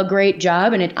did a great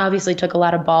job, and it obviously took a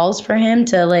lot of balls for him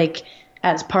to like,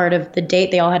 as part of the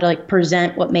date, they all had to like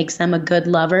present what makes them a good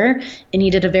lover. And he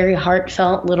did a very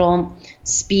heartfelt little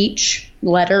speech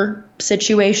letter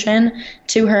situation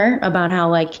to her about how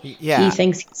like he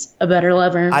thinks he's a better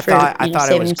lover. I thought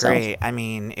it was himself. great. I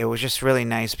mean, it was just really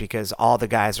nice because all the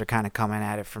guys were kind of coming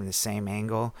at it from the same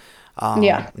angle.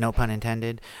 No pun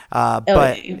intended.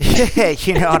 But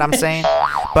you know what I'm saying?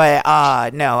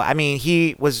 But no, I mean,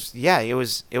 it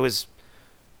was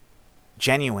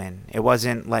genuine. It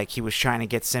wasn't like he was trying to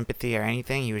get sympathy or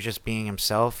anything. He was just being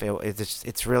himself.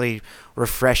 It's really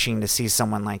refreshing to see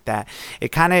someone like that.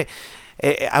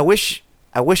 I wish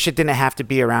it didn't have to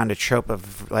be around a trope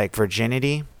of like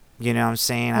virginity. You know what I'm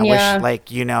saying? I wish like,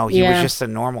 he was just a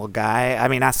normal guy. I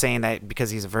mean, not saying that because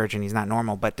he's a virgin, he's not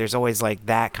normal, but there's always like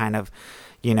that kind of,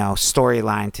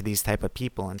 storyline to these type of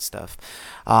people and stuff.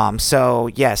 So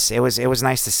yes, it was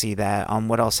nice to see that.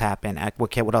 What else happened?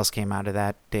 What else came out of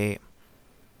that date?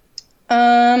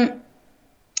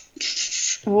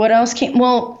 What else came?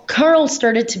 Well, Carl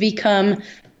started to become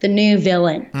the new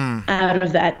villain out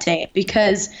of that date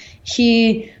because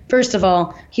first of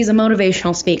all, he's a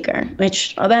motivational speaker,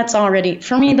 which that's already,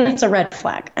 for me, that's a red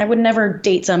flag. I would never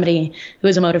date somebody who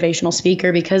is a motivational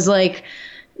speaker because like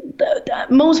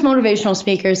most motivational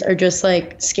speakers are just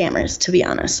like scammers, to be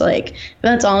honest. Like if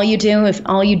that's all you do, if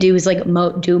all you do is like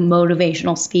do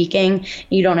motivational speaking,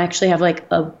 you don't actually have like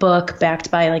a book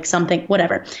backed by like something,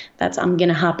 whatever, I'm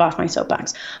gonna hop off my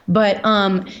soapbox. But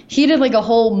he did like a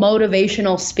whole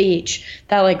motivational speech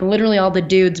that like literally all the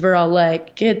dudes were all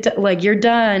like, you're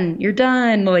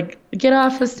done, like get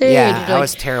off the stage. Yeah, like, that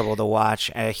was terrible to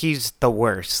watch. He's the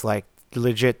worst, like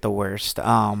legit the worst.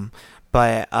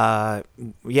 But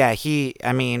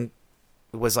he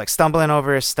was like stumbling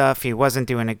over his stuff. He wasn't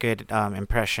doing a good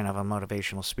impression of a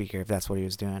motivational speaker, if that's what he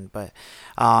was doing. But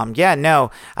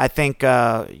I think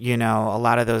a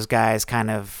lot of those guys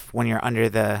kind of, when you're under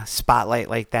the spotlight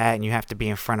like that and you have to be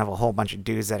in front of a whole bunch of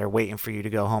dudes that are waiting for you to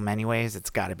go home anyways, it's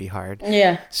got to be hard.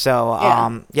 Yeah. So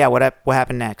what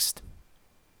happened next?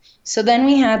 So then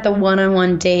we had the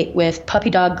one-on-one date with Puppy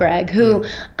Dog Greg, who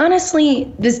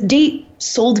honestly, this date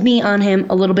sold me on him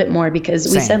a little bit more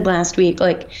because we said last week,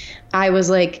 like, I was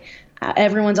like,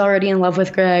 everyone's already in love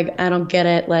with Greg. I don't get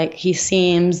it. Like, he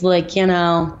seems like,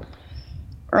 or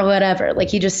whatever. Like,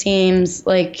 he just seems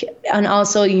like, and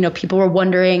also, people were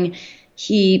wondering,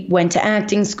 he went to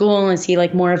acting school. Is he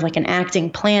like more of like an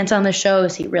acting plant on the show?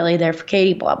 Is he really there for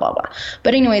Katie? Blah, blah, blah.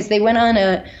 But anyways, they went on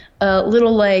a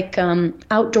little like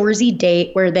outdoorsy date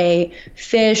where they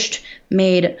fished,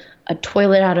 made a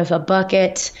toilet out of a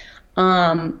bucket,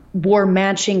 wore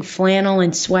matching flannel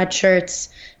and sweatshirts,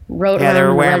 rode around they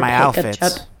were wearing red my pickup outfits.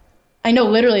 truck. I know,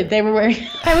 literally, they were wearing.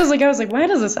 I was like, why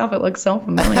does this outfit look so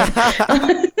familiar?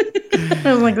 I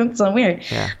was like, that's so weird.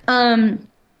 Yeah.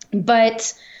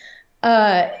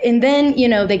 And then, you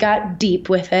know, they got deep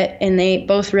with it, and they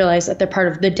both realized that they're part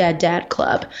of the Dead Dad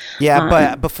Club. Yeah,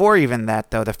 but before even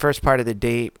that, though, the first part of the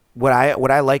date, what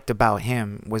I liked about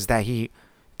him was that he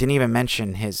didn't even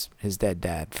mention his dead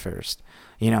dad first.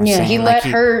 You know what I'm saying? He let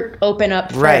her open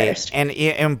up first.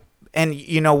 And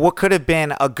you know, what could have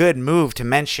been a good move to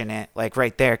mention it, like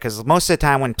right there, because most of the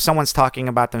time when someone's talking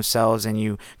about themselves and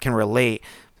you can relate,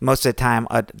 most of the time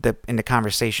in the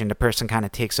conversation, the person kind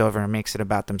of takes over and makes it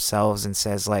about themselves and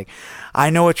says like, I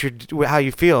know how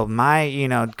you feel.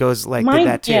 Goes like did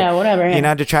that too. Yeah, whatever. Yeah. You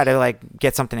know, to try to like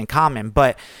get something in common.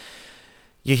 But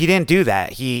he didn't do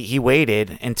that. He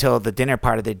waited until the dinner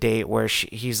part of the date where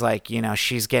he's like, you know,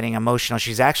 she's getting emotional.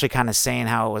 She's actually kind of saying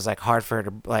how it was like hard for her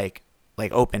to like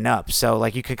open up. So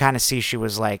like you could kind of see she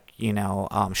was like, you know,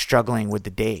 struggling with the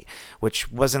date,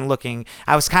 which wasn't looking.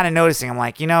 I was kind of noticing. I'm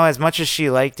like, you know, as much as she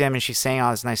liked him and she's saying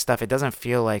all this nice stuff, it doesn't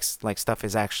feel like stuff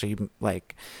is actually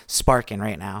like sparking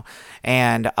right now.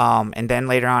 And then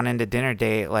later on in the dinner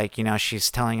date, like, you know,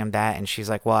 she's telling him that, and she's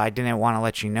like, well, I didn't want to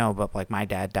let you know, but like my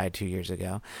dad died 2 years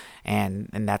ago, and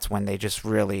that's when they just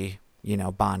really, you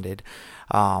know, bonded,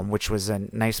 which was a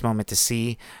nice moment to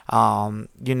see.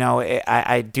 You know,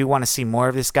 I do want to see more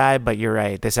of this guy, but you're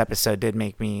right. This episode did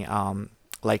make me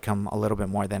like him a little bit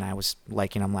more than I was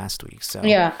liking him last week. So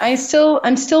yeah,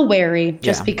 I'm still wary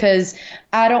just because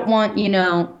I don't want, you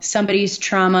know, somebody's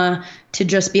trauma to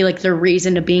just be like the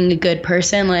reason to being a good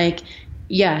person. Like,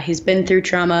 yeah, he's been through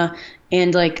trauma,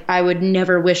 and like I would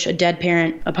never wish a dead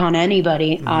parent upon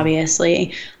anybody,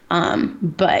 obviously.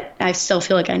 But I still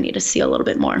feel like I need to see a little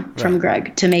bit more from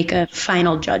Greg to make a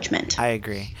final judgment. I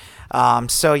agree.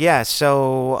 So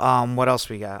what else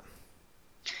we got?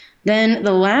 Then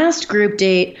the last group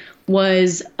date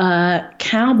was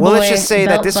cowboy. Well, let's just say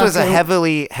that this was a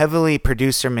belt-buckle. heavily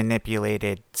producer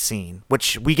manipulated scene,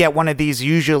 which we get one of these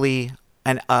usually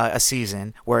a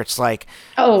season where it's like,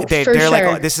 they're sure. like,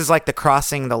 oh, this is like the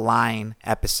crossing the line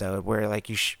episode where like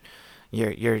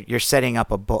you're setting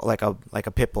up like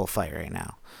a pit bull fight right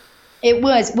now. It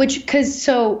was,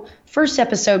 first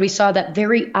episode we saw that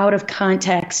very out of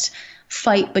context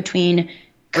fight between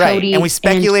Cody and we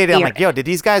speculated. and I'm like, yo, did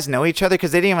these guys know each other?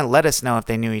 Because they didn't even let us know if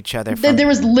they knew each other. There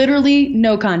was literally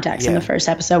no context in the first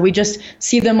episode. We just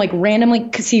see them like randomly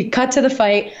cut to the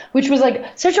fight, which was like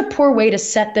such a poor way to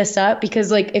set this up,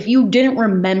 because like if you didn't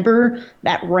remember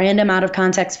that random out of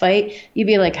context fight, you'd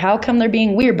be like, how come they're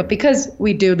being weird? But because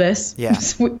we do this,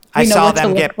 I saw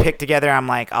them get picked together. I'm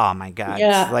like, oh my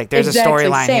god, like there's a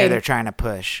storyline here they're trying to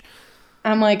push.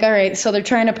 I'm like, all right, so they're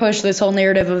trying to push this whole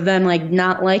narrative of them like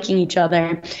not liking each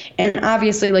other. And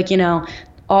obviously, like, you know,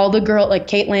 all the girl, like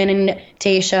Caitlin and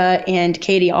Tayshia and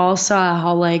Katie all saw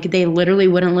how like they literally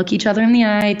wouldn't look each other in the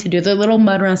eye to do their little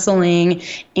mud wrestling,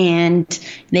 and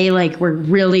they like were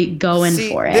really going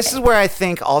for it. This is where I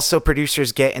think also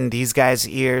producers get in these guys'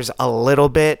 ears a little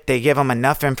bit. They give them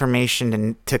enough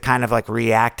information to kind of like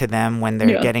react to them when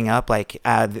they're getting up. Like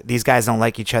these guys don't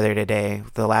like each other today,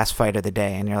 the last fight of the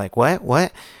day, and you're like,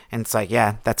 what? And it's like,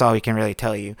 yeah, that's all we can really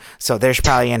tell you. So there's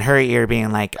probably in her ear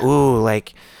being like, ooh,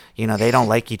 like, you know, they don't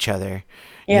like each other.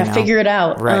 Yeah, you know? figure it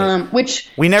out. Right. Which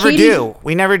we never do.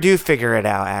 We never do figure it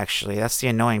out, actually. That's the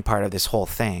annoying part of this whole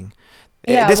thing.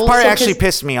 Yeah, this part actually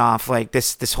pissed me off, like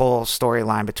this whole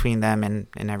storyline between them and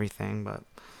everything. But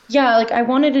yeah, like I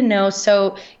wanted to know.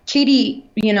 So Katie,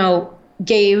 you know,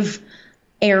 gave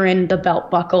Aaron the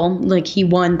belt buckle, like he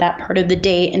won that part of the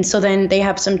date. And so then they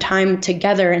have some time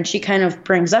together, and she kind of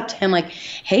brings up to him like,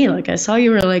 hey, like I saw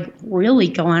you were like really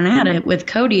going at it with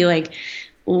Cody. Like,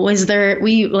 was there,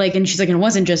 and she's like, and it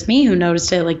wasn't just me who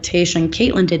noticed it, like Tayshia and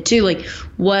Caitlin did too. Like,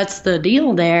 what's the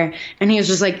deal there? And he was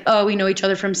just like, oh, we know each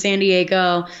other from San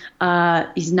Diego.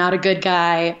 He's not a good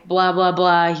guy, blah, blah,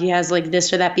 blah. He has like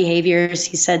this or that behaviors.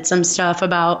 He said some stuff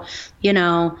about, you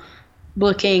know,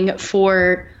 looking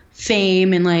for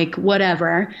fame and like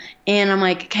whatever. And I'm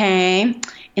like, okay.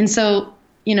 And so,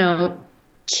 you know,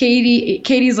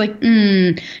 Katie's like,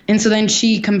 And so then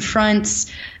she confronts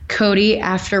Cody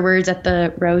afterwards at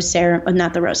the at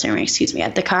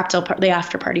the cocktail the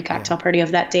after party cocktail party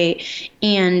of that date.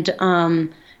 And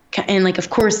like, of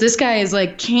course, this guy is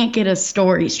like, can't get a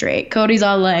story straight. Cody's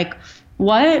all like,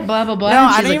 what? Blah, blah, blah. No, And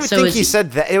I she's didn't like, even so think is he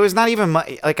said that. It was not even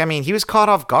like, I mean, he was caught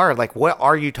off guard. Like, what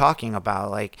are you talking about?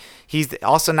 Like, he's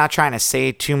also not trying to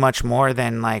say too much more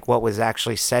than like what was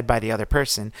actually said by the other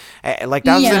person. Like,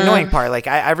 that was the Yeah. annoying part. Like,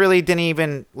 I really didn't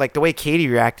even like the way Katie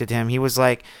reacted to him. He was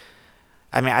like,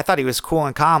 I mean, I thought he was cool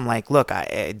and calm. Like, look,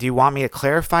 do you want me to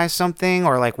clarify something,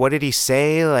 or like, what did he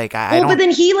say? Like, I Well, don't. but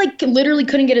then he like literally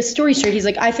couldn't get his story straight. He's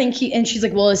like, I think he, and she's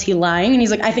like, well, is he lying? And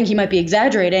he's like, I think he might be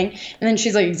exaggerating. And then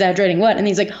she's like, exaggerating what? And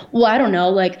he's like, well, I don't know.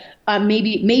 Like,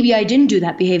 maybe I didn't do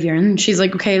that behavior. And she's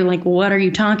like, okay, like, what are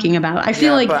you talking about? I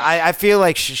feel like, But I feel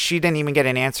like she didn't even get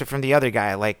an answer from the other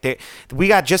guy. Like, we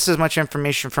got just as much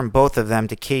information from both of them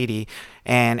to Katie,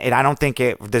 and I don't think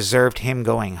it deserved him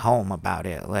going home about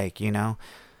it. Like, you know,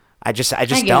 I just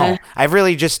get don't. it. I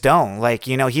really just don't. Like,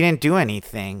 you know, he didn't do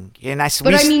anything, and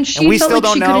but I mean, she felt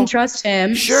like she couldn't trust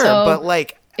him. Sure, so but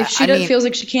like, if she I mean, feels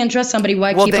like she can't trust somebody,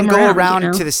 why well, keep then him go around? around you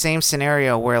know? to the same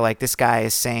scenario where like this guy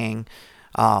is saying,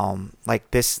 like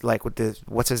this, like with the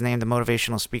what's his name, the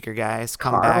motivational speaker guy has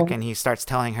come Carl. back and he starts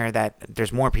telling her that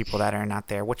there's more people that are not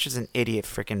there, which is an idiot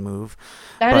freaking move.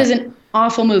 That is an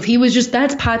awful move. He was just,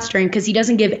 that's pot stirring because he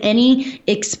doesn't give any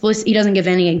he doesn't give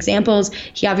any examples.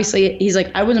 He's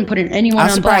like, I wasn't putting anyone I'm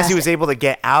on surprised blast. he was able to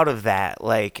get out of that,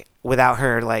 like without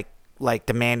her like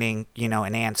demanding, you know,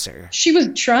 an answer. She was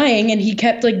trying and he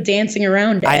kept like dancing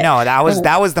around it. I know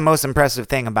that was the most impressive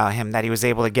thing about him, that he was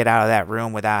able to get out of that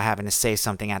room without having to say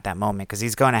something at that moment, because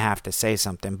he's going to have to say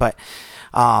something. But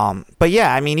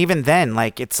yeah, I mean, even then,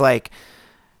 like, it's like,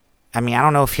 I mean, I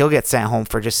don't know if he'll get sent home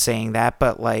for just saying that,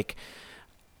 but like,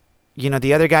 you know,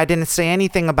 the other guy didn't say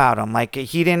anything about him. Like,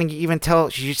 he didn't even tell.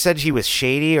 She said he was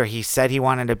shady, or he said he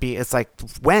wanted to be. It's like,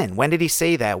 when did he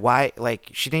say that? Why? Like,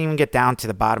 she didn't even get down to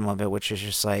the bottom of it, which is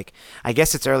just like, I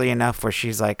guess it's early enough where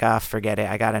she's like, forget it.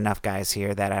 I got enough guys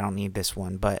here that I don't need this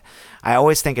one. But I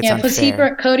always think it's unfair.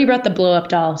 Plus Cody brought the blow up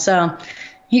doll, so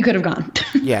he could have gone.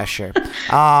 Yeah, sure.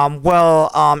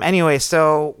 Anyway,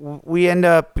 so we end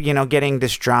up, you know, getting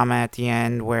this drama at the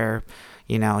end where,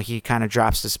 you know, he kind of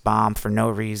drops this bomb for no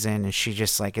reason, and she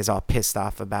just like is all pissed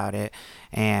off about it,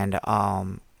 and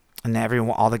all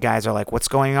the guys are like, what's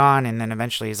going on? And then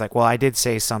eventually he's like, well, I did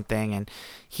say something, and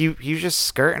he was just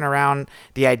skirting around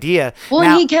the idea. Well,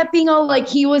 Now, he kept being all like,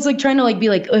 he was like trying to like be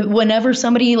like, whenever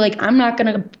somebody like, I'm not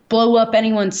gonna blow up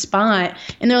anyone's spot,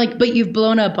 and they're like, but you've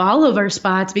blown up all of our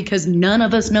spots because none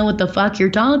of us know what the fuck you're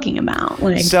talking about.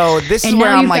 Like, so this is and where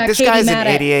now I'm you've like, got this Katie guy's mad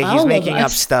an at idiot. all He's of making up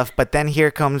us. stuff. But then here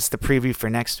comes the preview for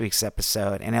next week's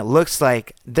episode, and it looks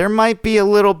like there might be a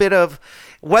little bit of,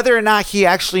 whether or not he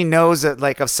actually knows that,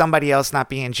 like, of somebody else not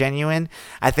being genuine.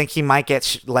 I think he might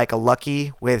get like a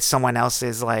lucky with someone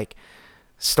else's like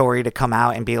story to come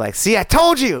out and be like, see, I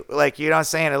told you. Like, you know what I'm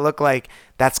saying? It looked like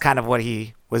that's kind of what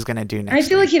he was gonna do next. I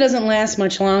feel like he doesn't last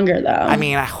much longer though. I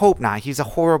mean, I hope not. He's a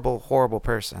horrible, horrible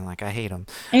person. Like, I hate him.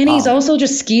 and he's also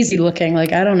just skeezy looking.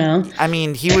 Like, I don't know. I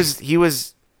mean, he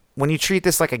was. When you treat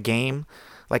this like a game,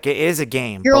 like it is a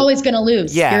game. You're but always gonna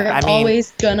lose. Yeah, You're I mean,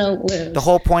 always gonna lose. the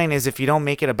whole point is, if you don't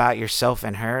make it about yourself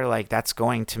and her, like, that's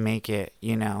going to make it,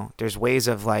 you know, there's ways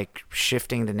of like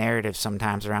shifting the narrative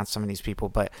sometimes around some of these people.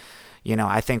 But, you know,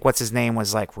 I think what's his name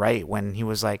was like right when he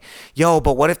was like, yo,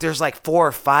 but what if there's like 4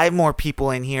 or 5 more people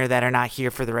in here that are not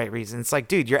here for the right reason? It's like,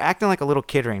 dude, you're acting like a little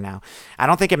kid right now. I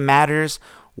don't think it matters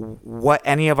what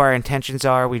any of our intentions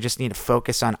are. We just need to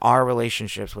focus on our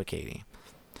relationships with Katie.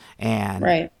 And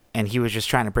Right. And he was just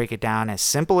trying to break it down as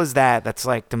simple as that. That's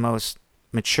like the most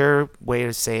mature way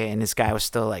to say it. And this guy was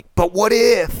still like, but what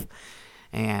if?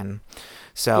 And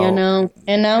so, You know,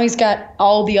 and now he's got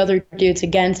all the other dudes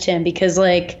against him because,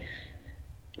 like,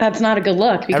 that's not a good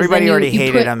look. Because everybody then you already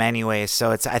hated put- him anyway.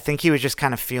 So I think he was just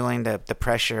kind of feeling the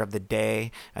pressure of the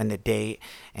day and the date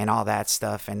and all that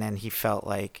stuff. And then he felt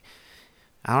like,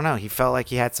 I don't know, he felt like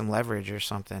he had some leverage or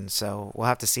something. So we'll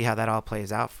have to see how that all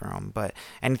plays out for him. But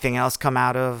anything else come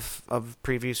out of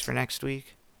previews for next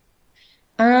week?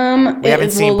 We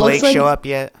haven't seen Blake show up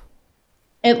yet.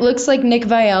 It looks like Nick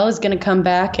Viall is going to come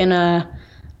back and,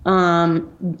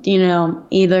 you know,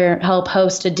 either help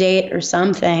host a date or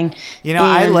something. You know,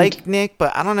 I And- like Nick,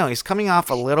 but I don't know. He's coming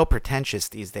off a little pretentious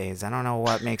these days. I don't know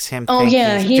what makes him Oh think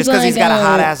yeah, he's just because like, he's got a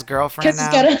hot ass girlfriend Because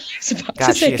now. I was about God,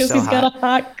 to she say is because so he's got a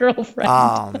hot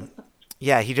girlfriend.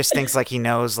 Yeah, he just thinks like he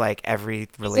knows like every He's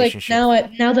like, relationship.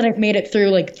 now that I've made it through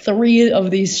like 3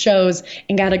 of these shows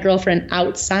and got a girlfriend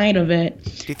outside of it.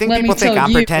 Do you think let me people think tell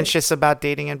I'm you pretentious about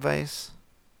dating advice?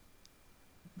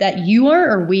 That you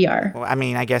are or we are? Well, I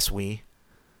mean, I guess we.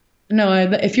 No,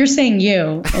 if you're saying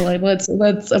you, like let's stick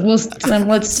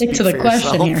to the for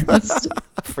question yourself. here. Let's,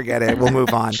 Forget it. We'll move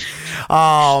on.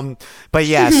 But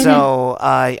yeah, so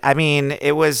I mean,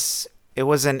 it was it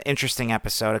was an interesting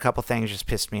episode. A couple things just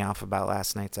pissed me off about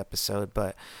last night's episode,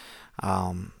 but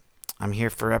I'm here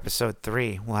for episode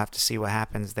 3. We'll have to see what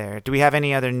happens there. Do we have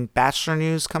any other Bachelor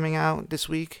news coming out this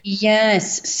week?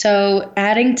 Yes. So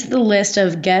adding to the list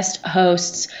of guest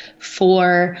hosts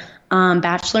for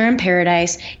Bachelor in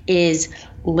Paradise is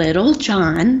Lil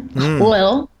Jon,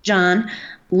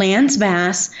 Lance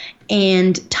Bass,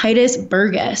 and Titus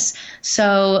Burgess.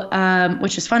 So,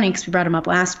 which is funny because we brought him up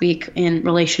last week in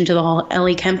relation to the whole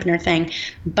Ellie Kempner thing.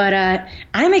 But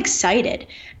I'm excited.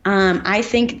 I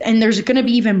think, and there's going to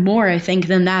be even more, I think,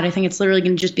 than that. I think it's literally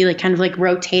going to just be like kind of like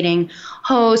rotating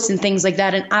hosts and things like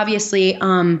that. And obviously,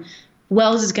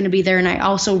 Wells is going to be there. And I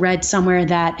also read somewhere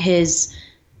that his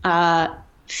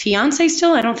fiance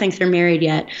still, I don't think they're married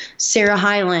yet, Sarah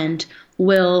Hyland,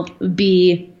 will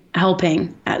be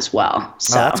helping as well.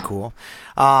 So that's cool.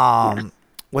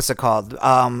 What's it called?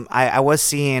 I was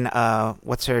seeing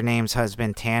what's her name's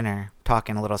husband, Tanner,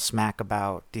 talking a little smack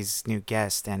about these new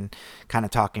guests and kind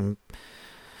of talking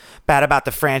bad about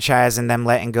the franchise and them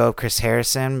letting go of Chris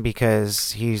Harrison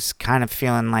because he's kind of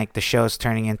feeling like the show's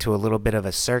turning into a little bit of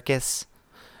a circus.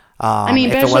 I mean,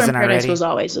 Bachelor in Paradise was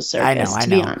always a circus, to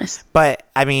be honest. But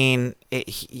I mean,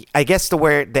 I guess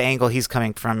the angle he's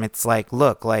coming from, it's like,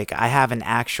 look, like I have an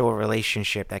actual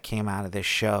relationship that came out of this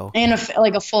show, and a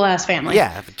full ass family.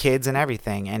 Yeah, kids and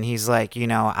everything. And he's like, you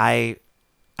know,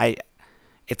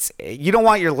 it's you don't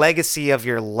want your legacy of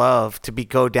your love to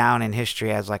go down in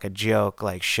history as like a joke,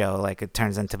 like show, like it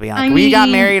turns into being like we got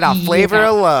married on Flavor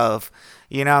of Love.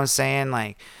 You know what I'm saying?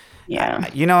 Like. Yeah.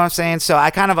 You know what I'm saying? So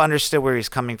I kind of understood where he's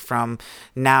coming from.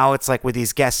 Now it's like with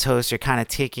these guest hosts, you're kind of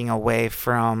taking away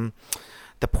from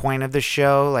the point of the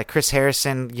show. Like Chris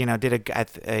Harrison, you know,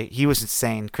 he was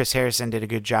saying Chris Harrison did a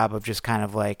good job of just kind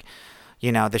of like,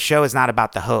 you know, the show is not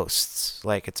about the hosts.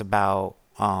 Like it's about,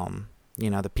 you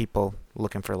know, the people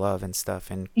looking for love and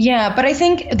stuff. And yeah, but I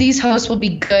think these hosts will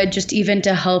be good just even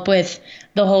to help with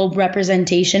the whole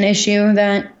representation issue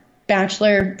that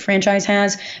Bachelor franchise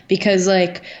has, because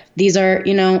like these are,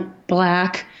 you know,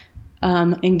 black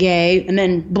and gay, and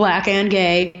then black and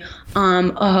gay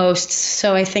hosts.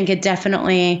 So I think it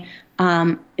definitely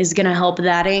is going to help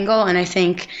that angle. And I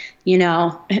think, you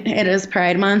know, it is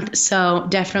Pride Month, so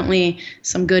definitely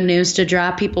some good news to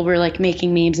drop. People were like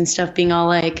making memes and stuff being all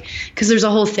like, because there's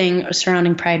a whole thing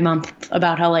surrounding Pride Month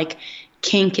about how like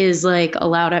kink is like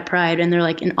allowed at Pride, and they're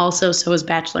like, and also so is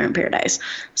Bachelor in Paradise.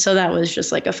 So that was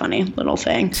just like a funny little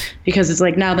thing, because it's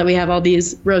like now that we have all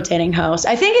these rotating hosts,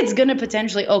 I think it's going to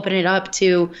potentially open it up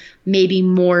to maybe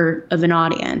more of an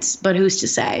audience, but who's to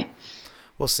say?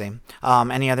 We'll see.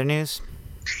 Any other news?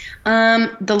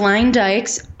 The Line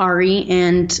Dykes, Ari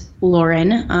and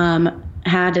Lauren,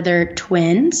 had their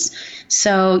twins.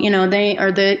 So, you know, they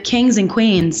are the kings and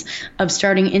queens of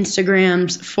starting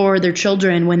Instagrams for their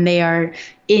children when they are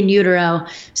in utero.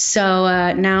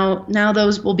 So now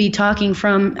those will be talking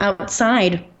from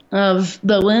outside of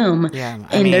the womb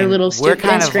their little stupid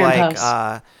Instagram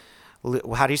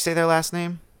posts. How do you say their last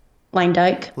name? Line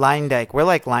Dyke. Line Dyke. We're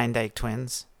like Line Dyke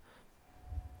twins.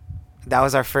 That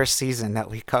was our first season that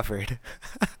we covered.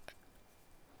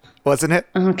 Wasn't it?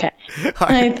 Okay.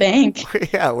 I think.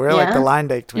 Yeah, we're like the Line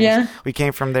Dyke twins. Yeah. We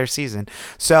came from their season.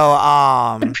 So,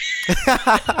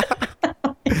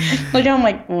 Like, I'm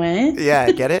like, what?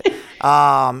 Yeah, get it?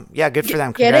 Yeah, good for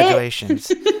them.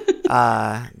 Congratulations.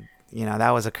 You know,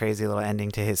 that was a crazy little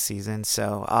ending to his season.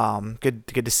 So, good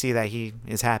to see that he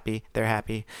is happy. They're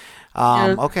happy.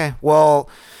 Okay. Well,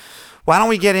 why don't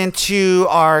we get into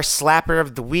our slapper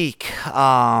of the week?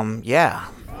 Yeah.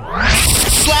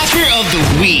 Slapper of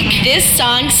the week. This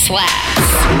song slaps.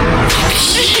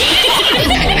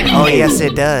 Oh yes,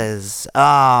 it does.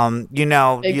 You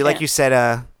know, like you said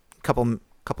a couple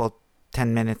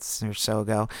 10 minutes or so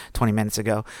ago, 20 minutes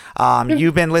ago.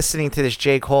 You've been listening to this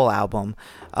J. Cole album.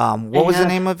 What was the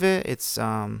name of it? It's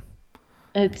what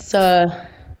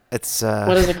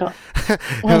is it called?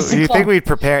 You think we'd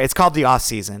prepare? It's called The Off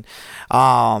Season.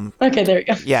 Okay, there you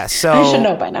go. Yeah, so I should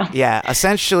know by now. Yeah,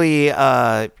 essentially,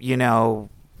 you know,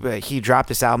 he dropped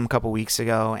this album a couple weeks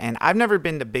ago, and I've never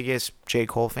been the biggest J.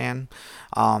 Cole fan.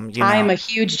 You know, I'm a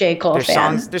huge J. Cole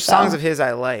fan. There's songs of his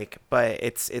I like, but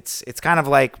it's kind of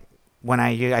like when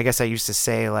I guess I used to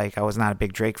say like I was not a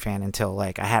big Drake fan until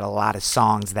like I had a lot of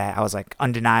songs that I was like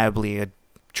undeniably a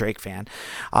Drake fan.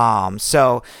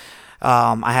 So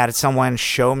I had someone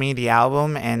show me the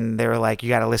album, and they were like, "You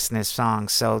got to listen to this song."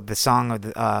 So the song of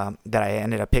that I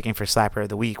ended up picking for Slapper of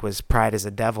the Week was "Pride Is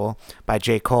a Devil" by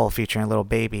J. Cole featuring Lil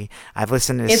Baby. I've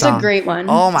listened to this It's song. a great one.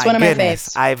 Oh my It's one of my goodness!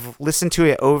 faves. I've listened to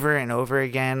it over and over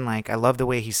again. Like, I love the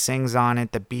way he sings on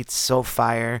it. The beat's so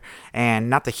fire, and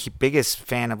not the biggest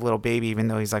fan of Lil Baby, even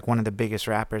though he's like one of the biggest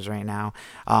rappers right now.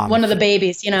 One of the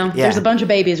babies, there's a bunch of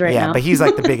babies right now. Yeah, but he's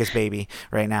like the biggest baby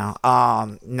right now.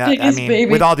 No, Biggest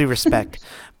baby. with all due respect,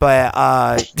 but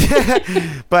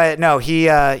but no, he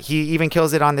even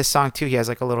kills it on this song too. He has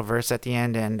like a little verse at the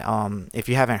end, and if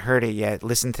you haven't heard it yet,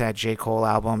 listen to that J. Cole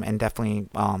album, and definitely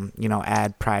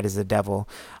add "Pride Is the Devil"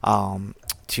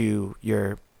 to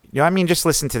your. Just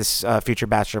listen to this Future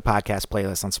Bachelor podcast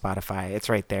playlist on Spotify. It's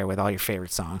right there with all your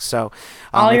favorite songs. So,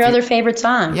 all your other favorite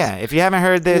songs. Yeah, if you haven't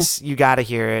heard this, you got to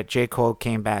hear it. J. Cole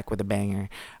came back with a banger.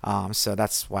 So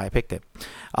that's why I picked it.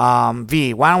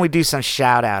 V, why don't we do some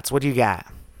shout outs? What do you got?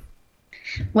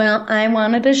 Well, I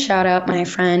wanted to shout out my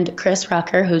friend Chris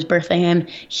Rucker, whose birthday I'm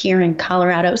here in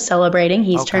Colorado celebrating.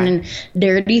 He's turning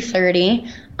dirty 30.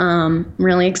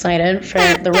 Really excited for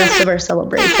the rest of our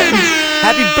celebrations.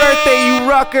 Happy birthday, you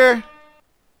Rucker!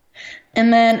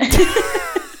 And then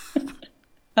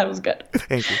that was good.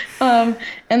 Thank you. And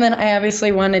then I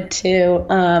obviously wanted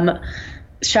to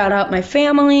shout out my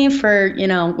family for,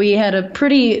 we had a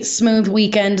pretty smooth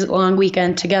long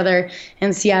weekend together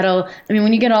in Seattle. I mean,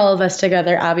 when you get all of us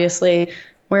together, obviously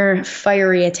we're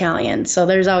fiery Italian, so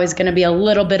there's always going to be a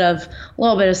little bit of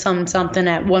something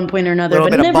at one point or another. A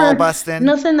little bit of ball busting.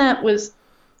 Nothing that was,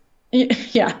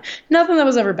 nothing that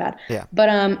was ever bad. Yeah. But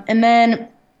and then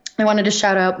I wanted to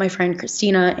shout out my friend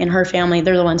Christina and her family.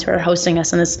 They're the ones who are hosting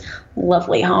us in this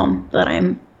lovely home that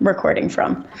I'm recording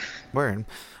from. Word.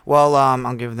 Well,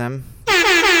 I'll give them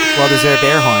well-deserved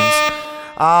air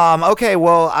horns. Okay,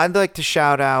 well, I'd like to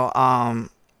shout out. I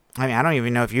don't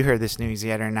even know if you heard this news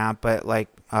yet or not, but like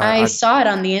I saw it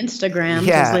on the Instagram.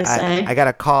 Yeah, as they say. I got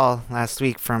a call last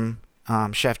week from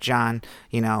Chef John,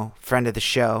 friend of the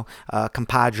show,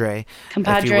 compadre,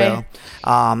 if you will.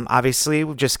 Obviously,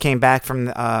 we just came back from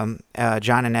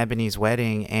John and Ebony's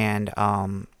wedding, and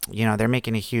they're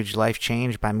making a huge life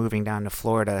change by moving down to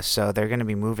Florida. So they're going to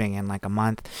be moving in like a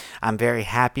month. I'm very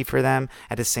happy for them.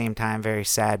 At the same time, very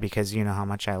sad because you know how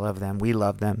much I love them. We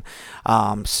love them.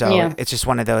 It's just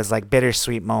one of those like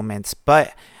bittersweet moments.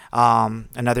 But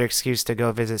another excuse to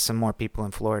go visit some more people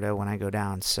in Florida when I go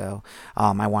down. So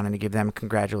I wanted to give them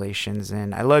congratulations,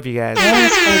 and I love you guys.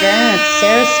 Yes, congrats.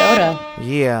 Sarasota.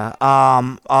 Yeah.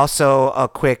 Also a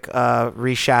quick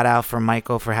re-shout out for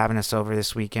Michael for having us over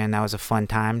this weekend. That was a fun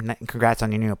time. Congrats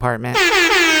on your new apartment.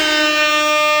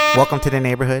 Welcome to the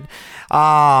neighborhood.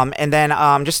 And then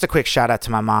just a quick shout out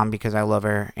to my mom because I love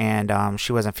her, and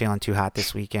she wasn't feeling too hot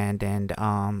this weekend, and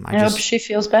I hope she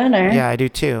feels better. Yeah, I do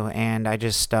too, and I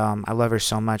just I love her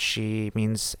so much. She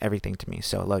means everything to me,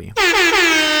 so I love you.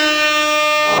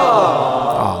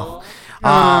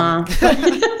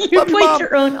 You played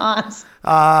your own odds.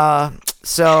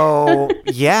 So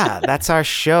yeah, that's our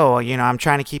show. I'm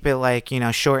trying to keep it like,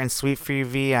 short and sweet for you,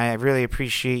 V. I really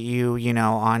appreciate you,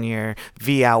 on your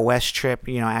V out West trip,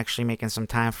 actually making some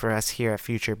time for us here at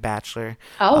Future Bachelor.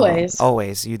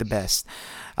 Always. You the best.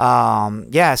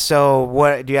 Yeah. So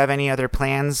what, do you have any other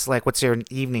plans? Like, what's your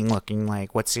evening looking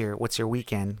like? What's your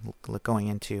weekend going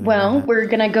into? Well, we're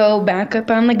going to go back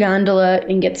up on the gondola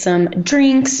and get some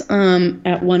drinks,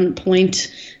 at one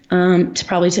point, to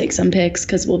probably take some pics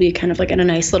because we'll be kind of like in a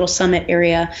nice little summit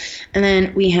area. And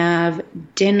then we have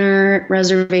dinner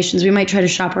reservations. We might try to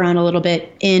shop around a little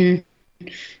bit in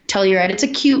Telluride. It's a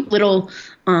cute little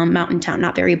mountain town,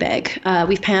 not very big.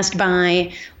 We've passed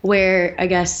by where I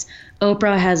guess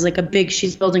Oprah has like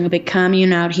she's building a big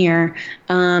commune out here,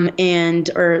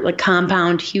 or like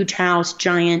compound, huge house,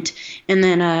 giant. And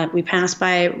then we passed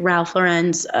by Ralph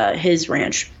Lauren's, his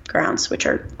ranch grounds, which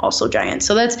are also giant.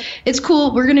 So it's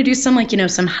cool. We're going to do some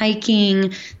some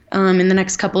hiking in the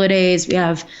next couple of days. We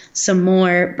have some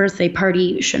more birthday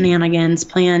party shenanigans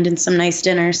planned and some nice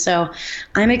dinners. So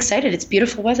I'm excited. It's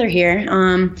beautiful weather here.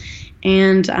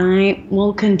 And I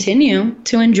will continue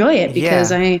to enjoy it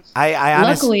because I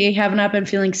luckily have not been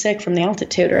feeling sick from the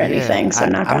altitude or anything. So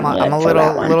I'm a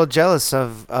little jealous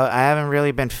of. I haven't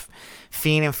really been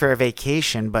fiending for a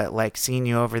vacation, but like seeing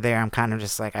you over there, I'm kind of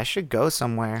just like I should go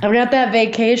somewhere. I've got that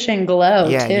vacation glow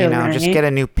too. Yeah, just get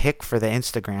a new pic for the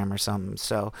Instagram or something.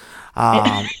 So,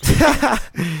 how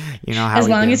as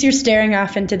long as you're staring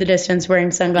off into the distance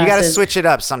wearing sunglasses. You got to switch it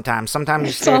up sometimes. Sometimes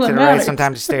you stare to the right,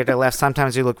 sometimes you stare to the left,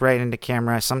 sometimes you look right into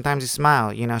camera, sometimes you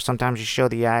smile, sometimes you show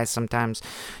the eyes, sometimes,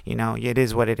 it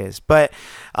is what it is. But,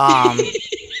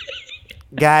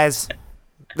 guys,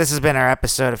 This has been our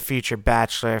episode of Future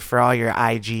Bachelor. For all your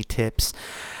IG tips,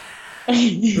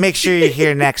 make sure you're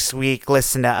here next week.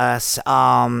 Listen to us.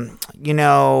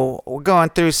 We're going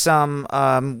through some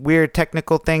weird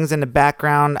technical things in the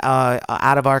background,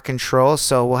 out of our control.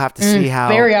 So we'll have to see how.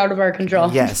 Very out of our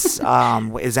control. Yes.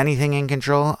 Is anything in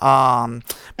control?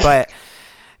 But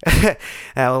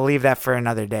we'll leave that for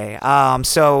another day.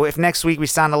 So if next week we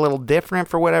sound a little different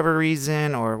for whatever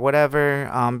reason or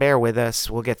whatever, bear with us.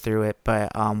 We'll get through it,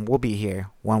 but we'll be here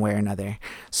one way or another.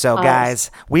 So guys,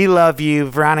 we love you.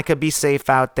 Veronica, be safe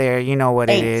out there. You know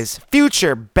what it is.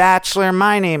 Future Bachelor,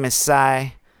 my name is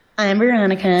Sai. I'm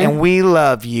Veronica. And we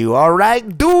love you. All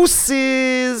right,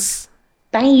 deuces.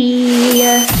 Bye.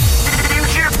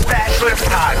 Future Bachelor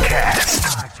Podcast.